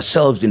had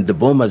ourselves in the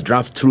Bomas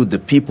draft, through the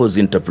people's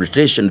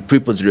interpretation,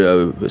 people's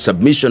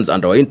submissions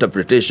and our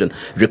interpretation,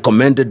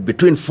 recommended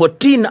between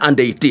 14 and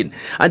 18.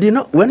 And you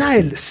know, when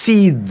I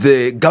see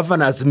the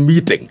governors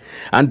meeting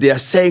and they are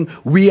saying,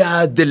 we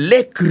are the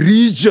Lake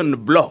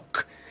Region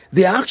bloc,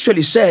 they are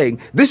actually saying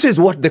this is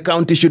what the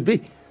county should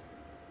be.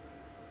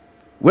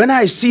 When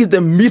I see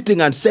them meeting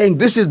and saying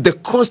this is the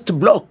coast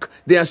block,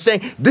 they are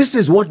saying this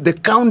is what the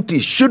county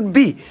should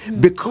be,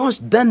 because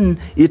then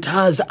it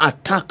has a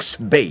tax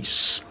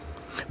base.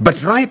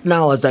 But right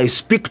now, as I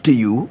speak to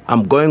you,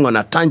 I'm going on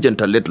a tangent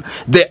a little.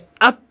 The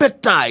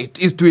appetite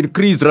is to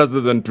increase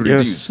rather than to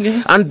reduce.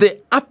 Yes. And the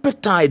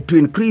appetite to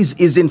increase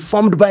is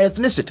informed by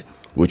ethnicity.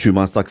 Which we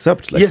must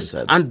accept, like you Yes,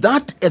 said. and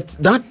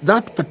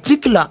that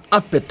particular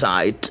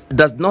appetite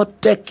does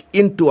not take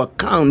into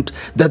account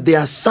that there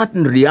are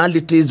certain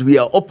realities we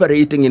are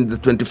operating in the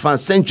 21st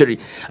century,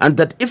 and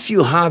that if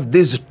you have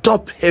this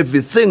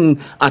top-heavy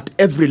thing at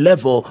every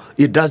level,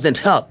 it doesn't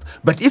help.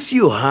 But if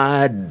you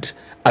had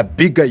a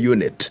bigger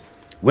unit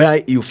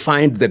where you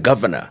find the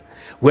governor,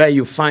 where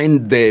you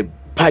find the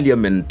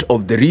parliament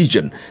of the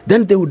region,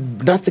 then there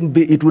would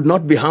it would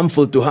not be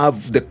harmful to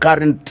have the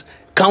current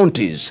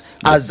counties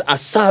as a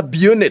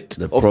sub-unit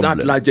of that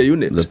larger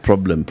unit. The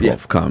problem,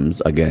 Prof,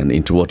 comes again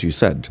into what you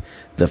said.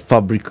 The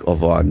fabric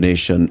of our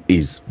nation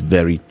is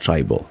very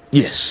tribal.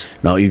 Yes.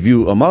 Now, if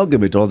you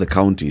amalgamate all the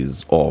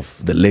counties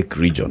of the Lake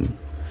region,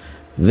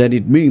 then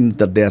it means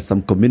that there are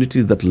some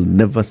communities that will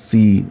never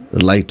see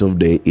the light of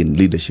day in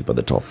leadership at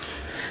the top.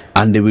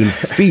 And they will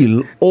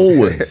feel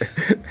always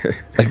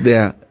like they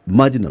are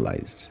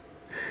marginalized.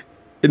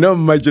 You know,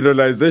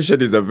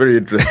 marginalization is a very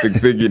interesting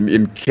thing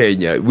in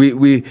Kenya.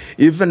 We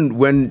even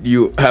when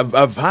you have,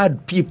 I've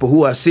had people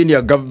who are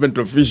senior government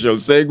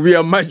officials saying we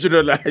are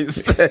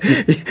marginalized.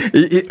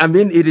 I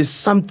mean, it is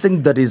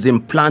something that is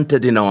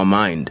implanted in our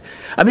mind.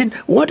 I mean,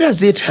 what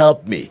does it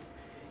help me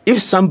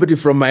if somebody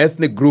from my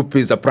ethnic group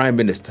is a prime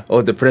minister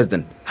or the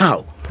president?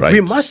 How? Right.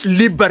 We must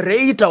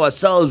liberate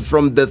ourselves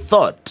from the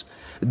thought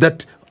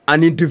that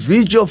an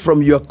individual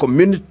from your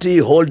community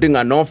holding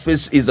an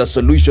office is a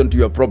solution to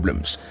your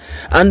problems.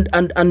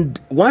 And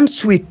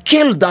once we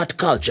kill that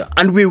culture,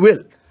 and we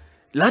will,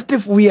 what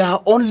if we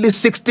are only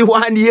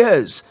 61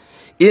 years?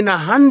 In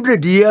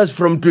 100 years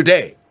from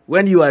today,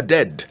 when you are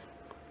dead,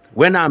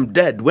 when I'm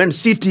dead, when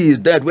City is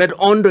dead, when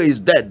Ondo is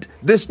dead,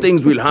 these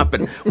things will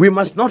happen. We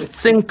must not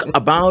think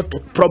about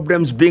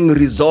problems being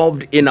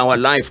resolved in our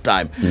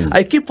lifetime.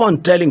 I keep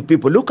on telling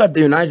people, look at the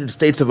United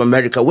States of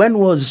America. When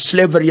was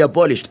slavery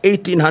abolished?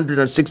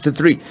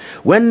 1863.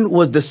 When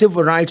was the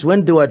civil rights,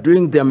 when they were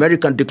doing the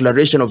American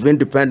Declaration of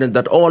Independence,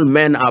 that all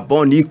men are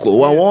born equal?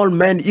 Were all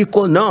men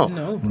equal?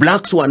 No.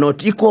 Blacks were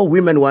not equal,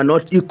 women were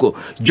not equal.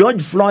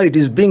 George Floyd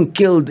is being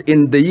killed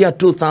in the year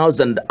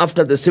 2000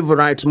 after the civil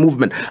rights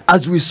movement.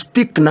 As we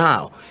speak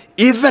now,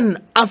 even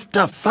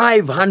after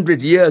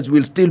 500 years,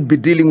 we'll still be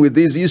dealing with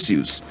these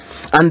issues.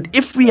 And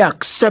if we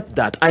accept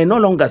that, I no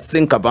longer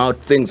think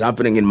about things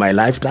happening in my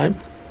lifetime.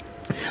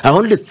 I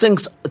only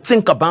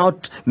think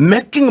about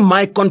making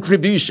my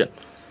contribution.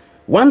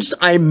 Once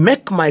I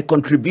make my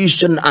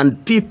contribution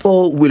and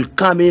people will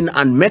come in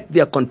and make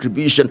their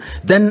contribution,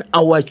 then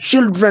our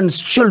children's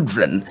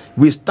children,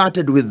 we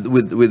started with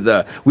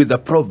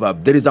a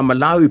proverb. There is a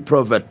Malawi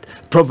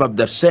proverb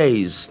that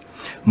says,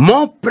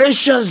 more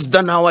precious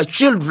than our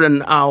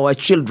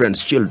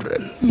children's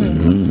children.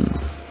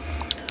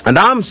 And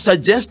I'm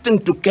suggesting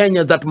to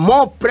Kenya that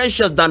more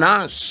precious than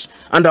us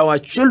and our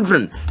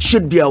children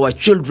should be our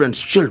children's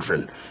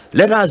children.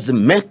 Let us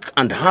make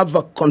and have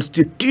a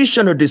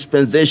constitutional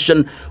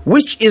dispensation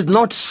which is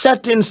not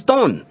set in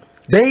stone.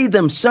 They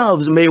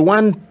themselves may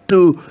want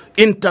to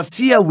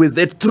interfere with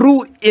it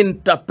through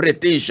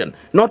interpretation,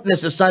 not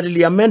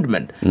necessarily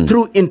amendment,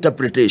 through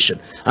interpretation.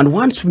 And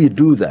once we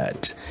do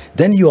that,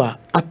 then your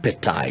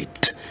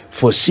appetite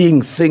for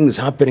seeing things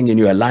happening in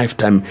your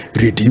lifetime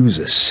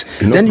reduces.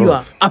 Then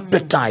your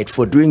appetite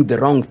for doing the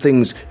wrong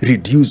things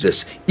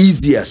reduces.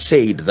 Easier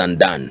said than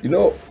done. You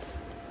know,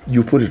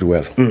 you put it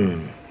well.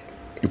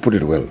 You put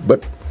it well.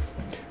 But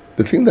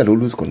the thing that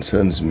always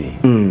concerns me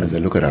as I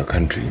look at our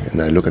country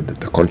and I look at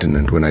the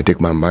continent, when I take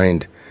my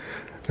mind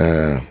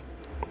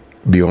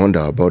beyond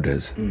our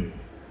borders,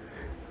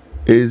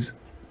 is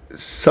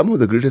some of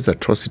the greatest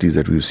atrocities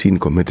that we've seen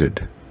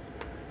committed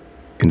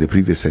in the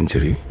previous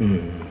century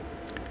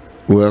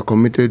were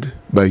committed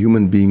by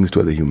human beings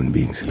to other human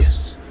beings.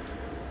 Yes.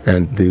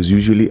 And there's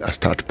usually a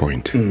start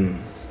point.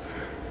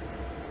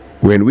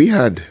 When we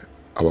had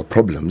our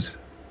problems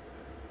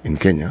in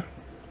Kenya,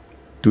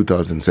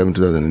 2007,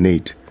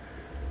 2008,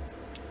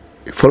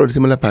 it followed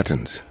similar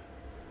patterns.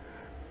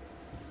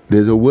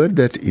 There's a word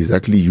that is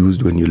actually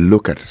used when you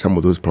look at some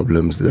of those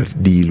problems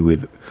that deal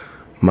with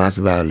mass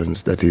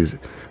violence that is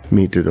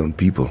meted on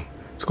people.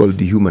 It's called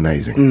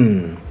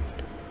dehumanizing.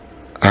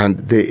 And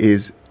there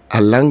is a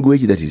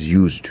language that is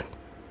used.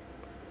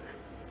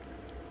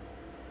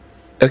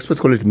 Experts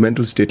call it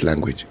mental state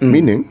language,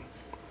 meaning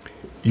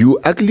you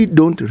actually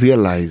don't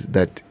realize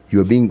that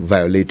you're being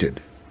violated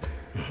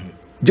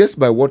just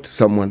by what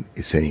someone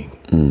is saying.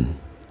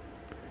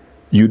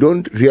 You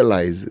don't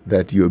realize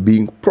that you're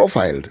being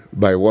profiled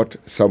by what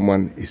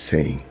someone is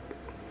saying.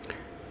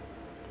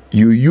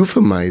 You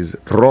euphemize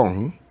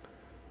wrong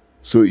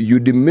So you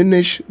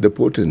diminish the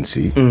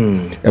potency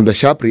and the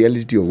sharp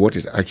reality of what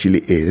it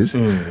actually is,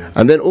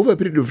 and then over a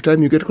period of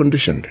time you get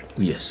conditioned.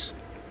 Yes.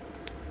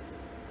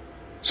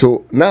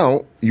 So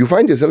now you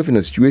find yourself in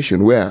a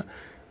situation where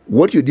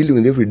what you're dealing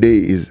with every day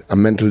is a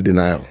mental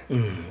denial.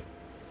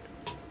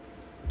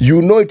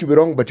 You know it to be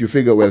wrong, but you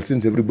figure, well,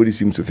 since everybody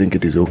seems to think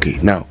it is okay.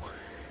 Now,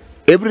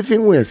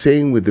 everything we are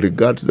saying with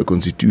regard to the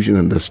Constitution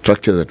and the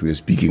structure that we are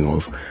speaking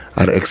of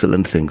are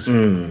excellent things.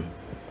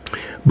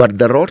 But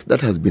the rot that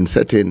has been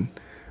set in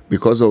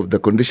because of the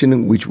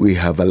conditioning which we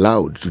have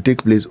allowed to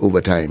take place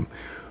over time,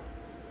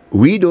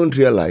 we don't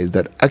realize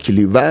that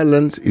actually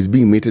violence is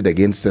being meted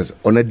against us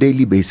on a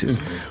daily basis.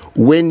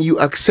 When you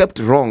accept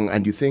wrong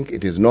and you think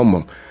it is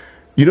normal,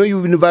 you know,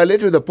 you've been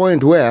violated to the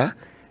point where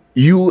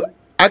you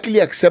actually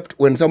accept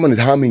when someone is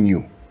harming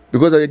you.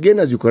 Because again,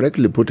 as you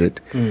correctly put it,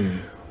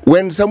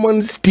 when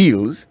someone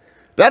steals,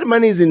 that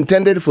money is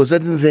intended for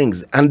certain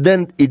things, and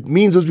then it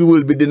means those people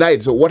will be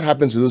denied. So what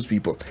happens to those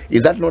people?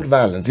 Is that not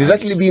violence? It's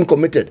actually being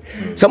committed.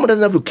 Someone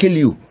doesn't have to kill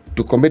you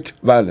to commit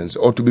violence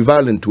or to be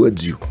violent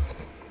towards you.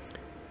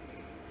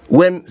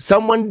 When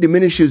someone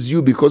diminishes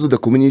you because of the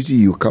community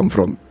you come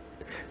from,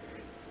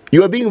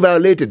 you are being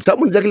violated.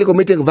 Someone is actually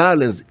committing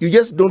violence. You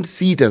just don't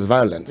see it as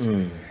violence.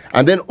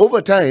 And then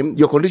over time,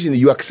 your condition,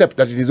 you accept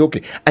that it is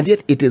okay. And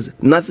yet it is,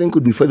 nothing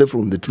could be further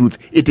from the truth.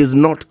 It is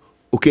not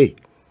okay.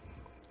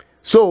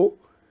 So,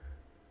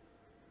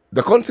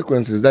 the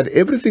consequence is that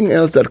everything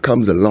else that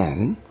comes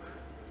along,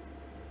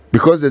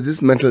 because there's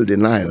this mental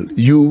denial,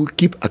 you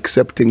keep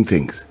accepting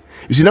things.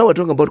 You see, now we're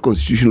talking about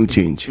constitutional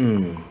change.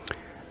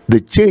 The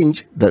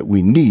change that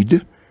we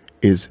need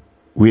is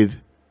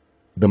with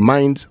the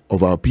minds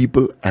of our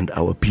people and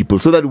our people,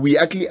 so that we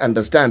actually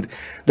understand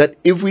that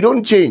if we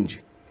don't change,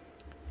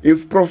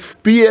 if Prof.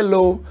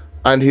 PLO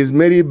and his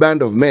merry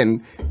band of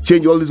men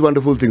change all these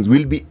wonderful things,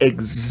 we'll be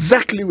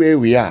exactly where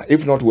we are,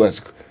 if not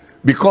worse,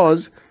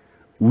 because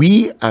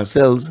we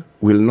ourselves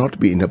will not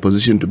be in a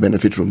position to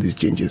benefit from these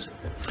changes.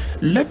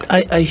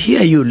 I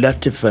hear you,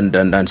 Latif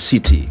and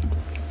City,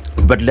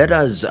 but let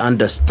us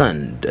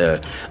understand,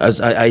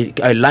 as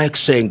I like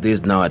saying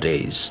this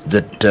nowadays,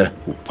 that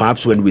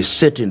perhaps when we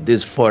sit in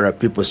this forum,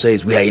 people say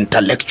we are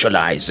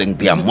intellectualizing,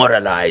 they are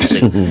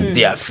moralizing,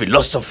 they are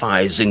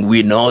philosophizing,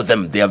 we know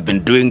them, they have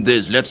been doing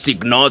this, let's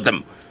ignore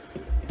them.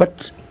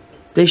 But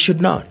they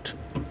should not.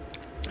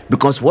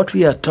 Because what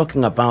we are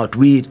talking about,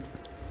 we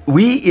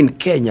in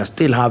Kenya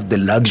still have the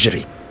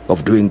luxury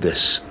of doing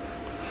this.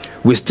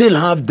 We still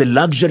have the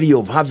luxury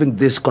of having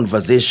this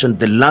conversation,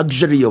 the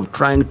luxury of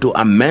trying to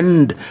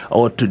amend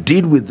or to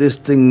deal with these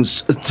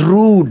things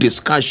through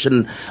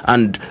discussion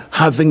and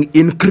having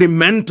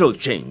incremental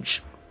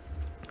change.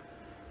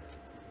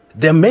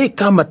 There may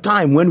come a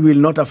time when we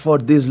will not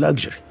afford this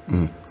luxury.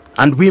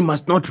 And we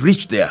must not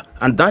reach there.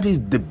 And that is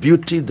the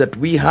beauty that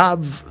we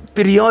have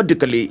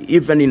periodically,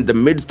 even in the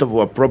midst of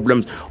our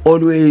problems,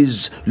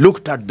 always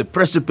looked at the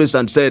precipice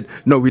and said,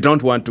 no, we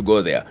don't want to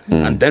go there.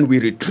 And then we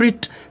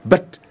retreat,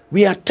 but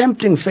we are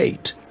tempting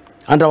fate.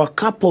 And our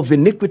cup of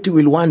iniquity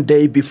will one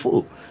day be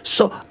full.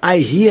 So I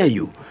hear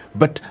you.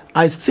 But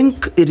I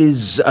think it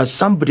is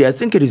somebody, I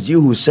think it is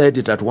you who said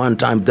it at one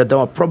time, that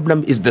our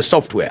problem is the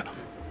software.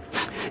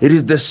 It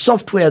is the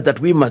software that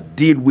we must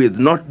deal with,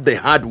 not the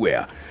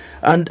hardware.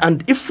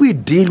 And if we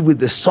deal with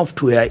the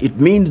software, it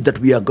means that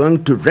we are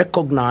going to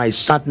recognize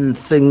certain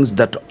things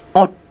that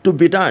ought to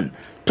be done.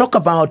 Talk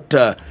about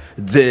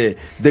there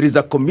is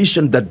a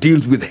commission that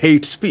deals with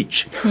hate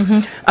speech.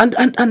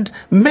 And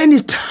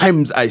many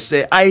times I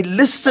say, I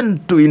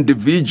listen to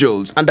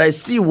individuals and I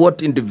see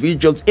what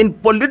individuals in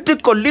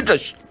political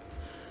leadership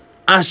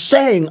are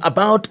saying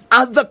about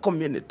other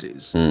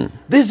communities.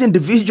 These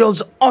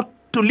individuals ought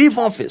to leave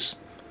office.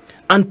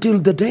 Until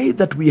the day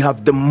that we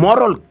have the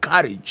moral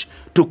courage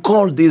to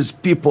call these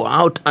people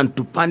out and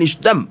to punish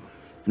them,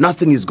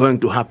 nothing is going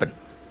to happen.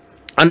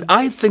 And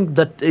I think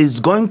that is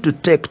going to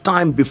take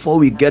time before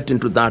we get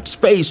into that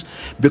space,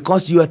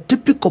 because your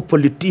typical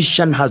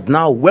politician has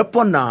now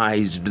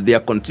weaponized their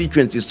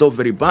constituency so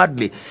very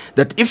badly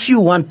that if you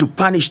want to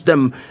punish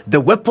them,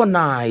 the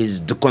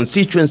weaponized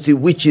constituency,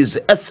 which is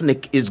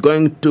ethnic, is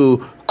going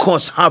to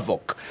cause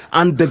havoc.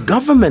 And the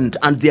government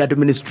and the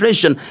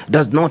administration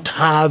does not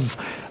have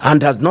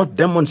and has not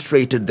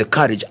demonstrated the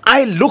courage.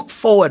 I look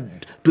forward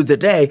to the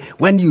day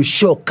when you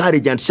show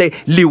courage and say,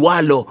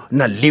 liwalo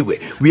na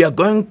liwe. We are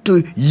going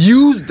to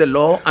use the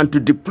law and to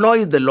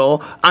deploy the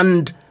law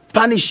and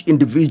punish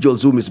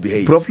individuals who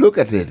misbehave. Prof, look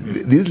at it.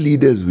 These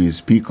leaders we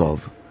speak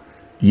of,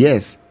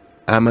 yes,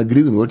 I'm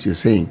agreeing with what you're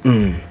saying.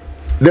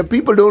 The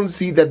people don't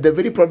see that the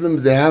very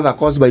problems they have are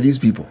caused by these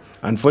people.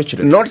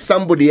 Unfortunately. Not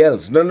somebody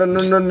else. No,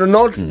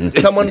 not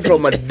someone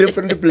from a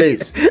different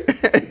place.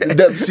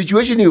 The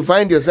situation you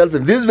find yourself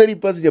in, this very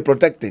person you're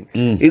protecting,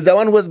 is the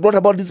one who has brought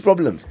about these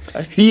problems.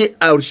 He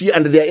or she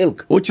and their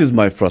ilk. Which is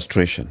my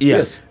frustration.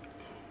 Yes.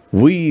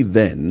 We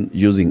then,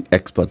 using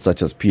experts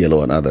such as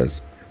PLO and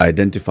others,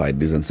 identified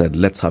this and said,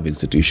 let's have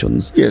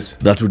institutions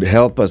that would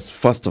help us,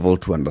 first of all,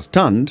 to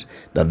understand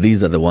that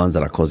these are the ones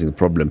that are causing the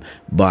problem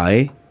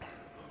by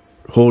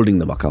holding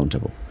them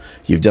accountable.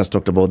 You've just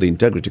talked about the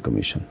Integrity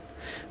Commission.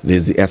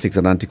 There's the Ethics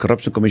and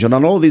Anti-Corruption Commission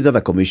and all these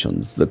other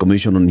commissions, the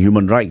Commission on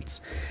Human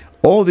Rights.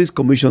 All these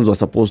commissions are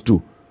supposed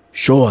to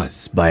show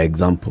us by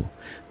example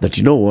that,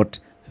 you know what,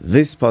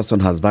 this person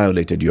has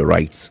violated your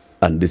rights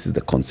and this is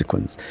the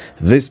consequence.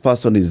 This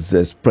person is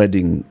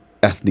spreading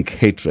ethnic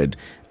hatred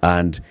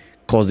and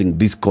causing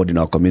discord in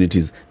our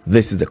communities.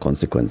 This is the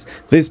consequence.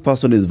 This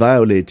person is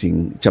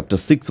violating Chapter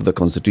 6 of the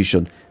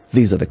Constitution.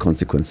 These are the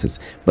consequences.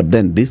 But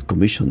then these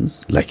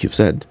commissions, like you've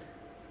said,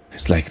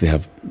 it's like they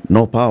have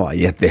no power,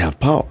 yet they have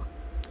power.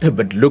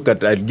 But look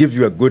at, I'll give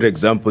you a good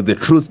example, the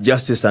Truth,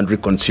 Justice and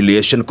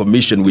Reconciliation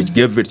Commission, which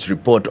gave its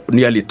report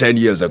nearly 10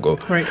 years ago.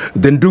 Right.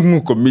 The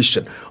Ndungu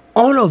Commission.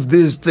 All of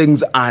these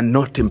things are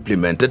not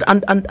implemented.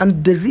 And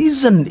the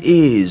reason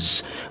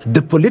is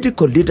the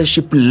political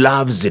leadership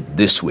loves it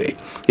this way.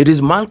 It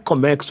is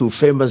Malcolm X who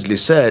famously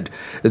said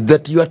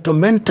that your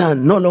tormentor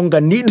no longer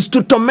needs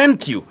to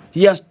torment you.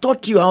 He has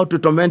taught you how to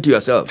torment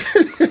yourself.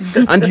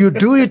 And you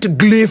do it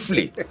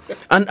gleefully.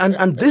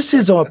 And this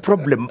is our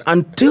problem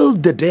until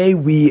the day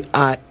we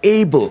are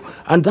able.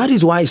 And that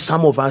is why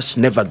some of us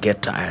never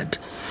get tired.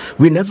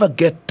 We never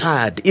get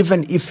tired,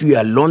 even if we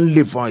are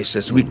lonely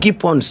voices. We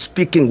keep on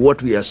speaking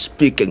what we are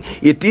speaking.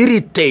 It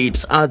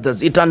irritates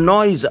others. It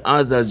annoys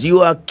others.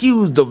 You are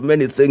accused of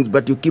many things,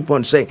 but you keep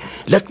on saying,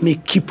 let me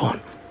keep on.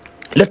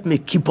 Let me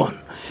keep on.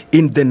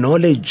 In the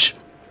knowledge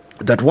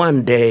that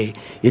one day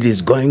it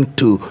is going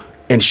to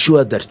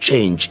ensure that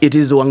change. It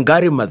is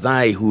Wangari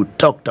Maathai who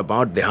talked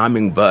about the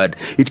hummingbird.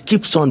 It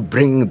keeps on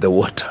bringing the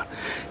water.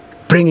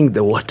 Bringing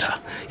the water.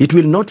 It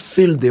will not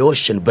fill the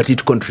ocean, but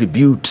it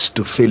contributes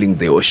to filling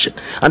the ocean.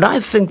 And I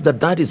think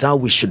that that is how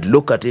we should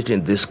look at it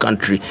in this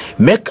country.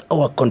 Make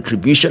our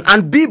contribution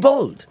and be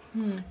bold.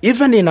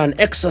 Even in an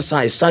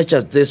exercise such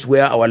as this,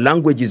 where our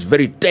language is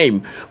very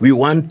tame, we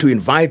want to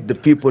invite the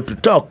people to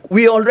talk.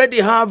 We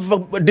already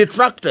have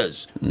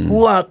detractors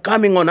who are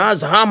coming on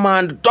us hammer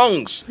and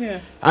tongs. Yeah.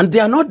 And they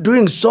are not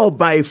doing so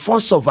by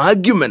force of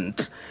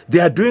argument.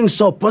 They are doing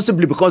so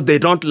possibly because they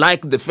don't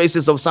like the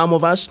faces of some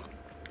of us.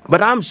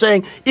 But I'm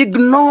saying,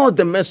 ignore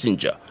the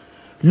messenger.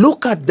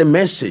 Look at the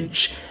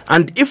message.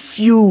 And if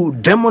you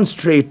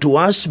demonstrate to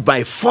us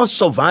by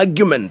force of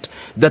argument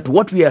that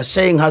what we are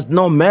saying has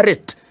no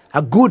merit,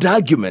 a good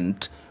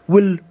argument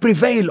will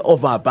prevail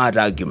over a bad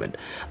argument.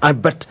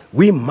 But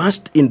we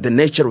must, in the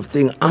nature of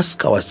things,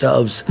 ask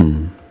ourselves,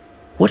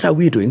 what are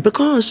we doing?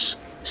 Because,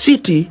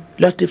 City,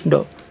 let it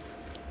know.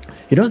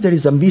 You know, there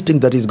is a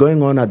meeting that is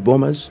going on at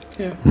Bomas.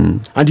 Yeah.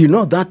 And you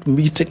know that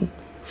meeting,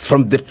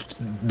 from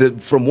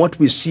from what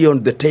we see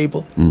on the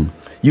table,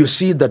 you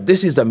see that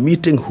this is a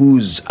meeting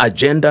whose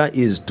agenda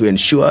is to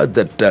ensure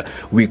that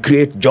we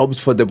create jobs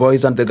for the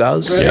boys and the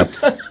girls. Yep.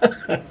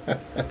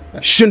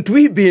 Shouldn't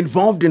we be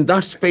involved in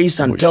that space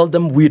and tell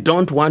them we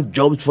don't want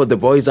jobs for the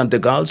boys and the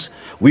girls?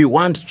 We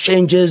want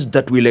changes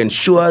that will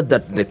ensure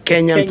that the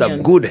Kenyans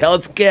have good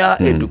health care,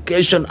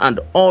 education, and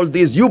all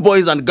these. You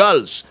boys and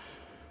girls,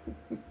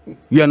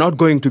 we are not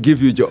going to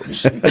give you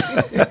jobs.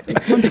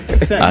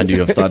 100%. And you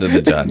have started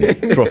the journey.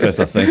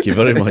 Professor, thank you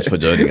very much for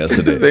joining us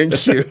today.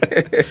 Thank you.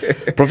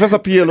 Professor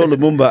PLO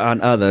Lumumba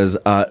and others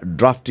are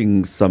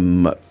drafting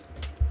some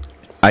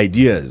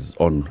ideas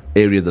on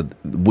areas that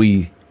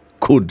we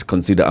could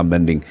consider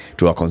amending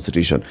to our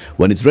constitution.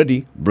 When it's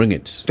ready, bring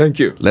it. Thank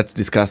you. Let's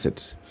discuss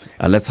it.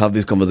 And let's have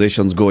these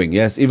conversations going.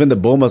 Yes, even the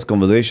Bomas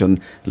conversation,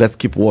 let's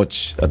keep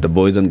watch at the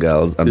boys and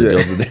girls and the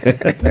jobs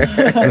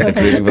they're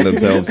creating for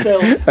themselves.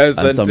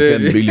 And some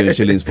 10 billion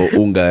shillings for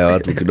unga ya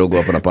watu kidogo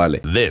hapa na pale.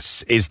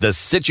 This is the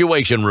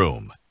Situation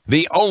Room,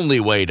 the only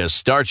way to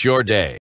start your day.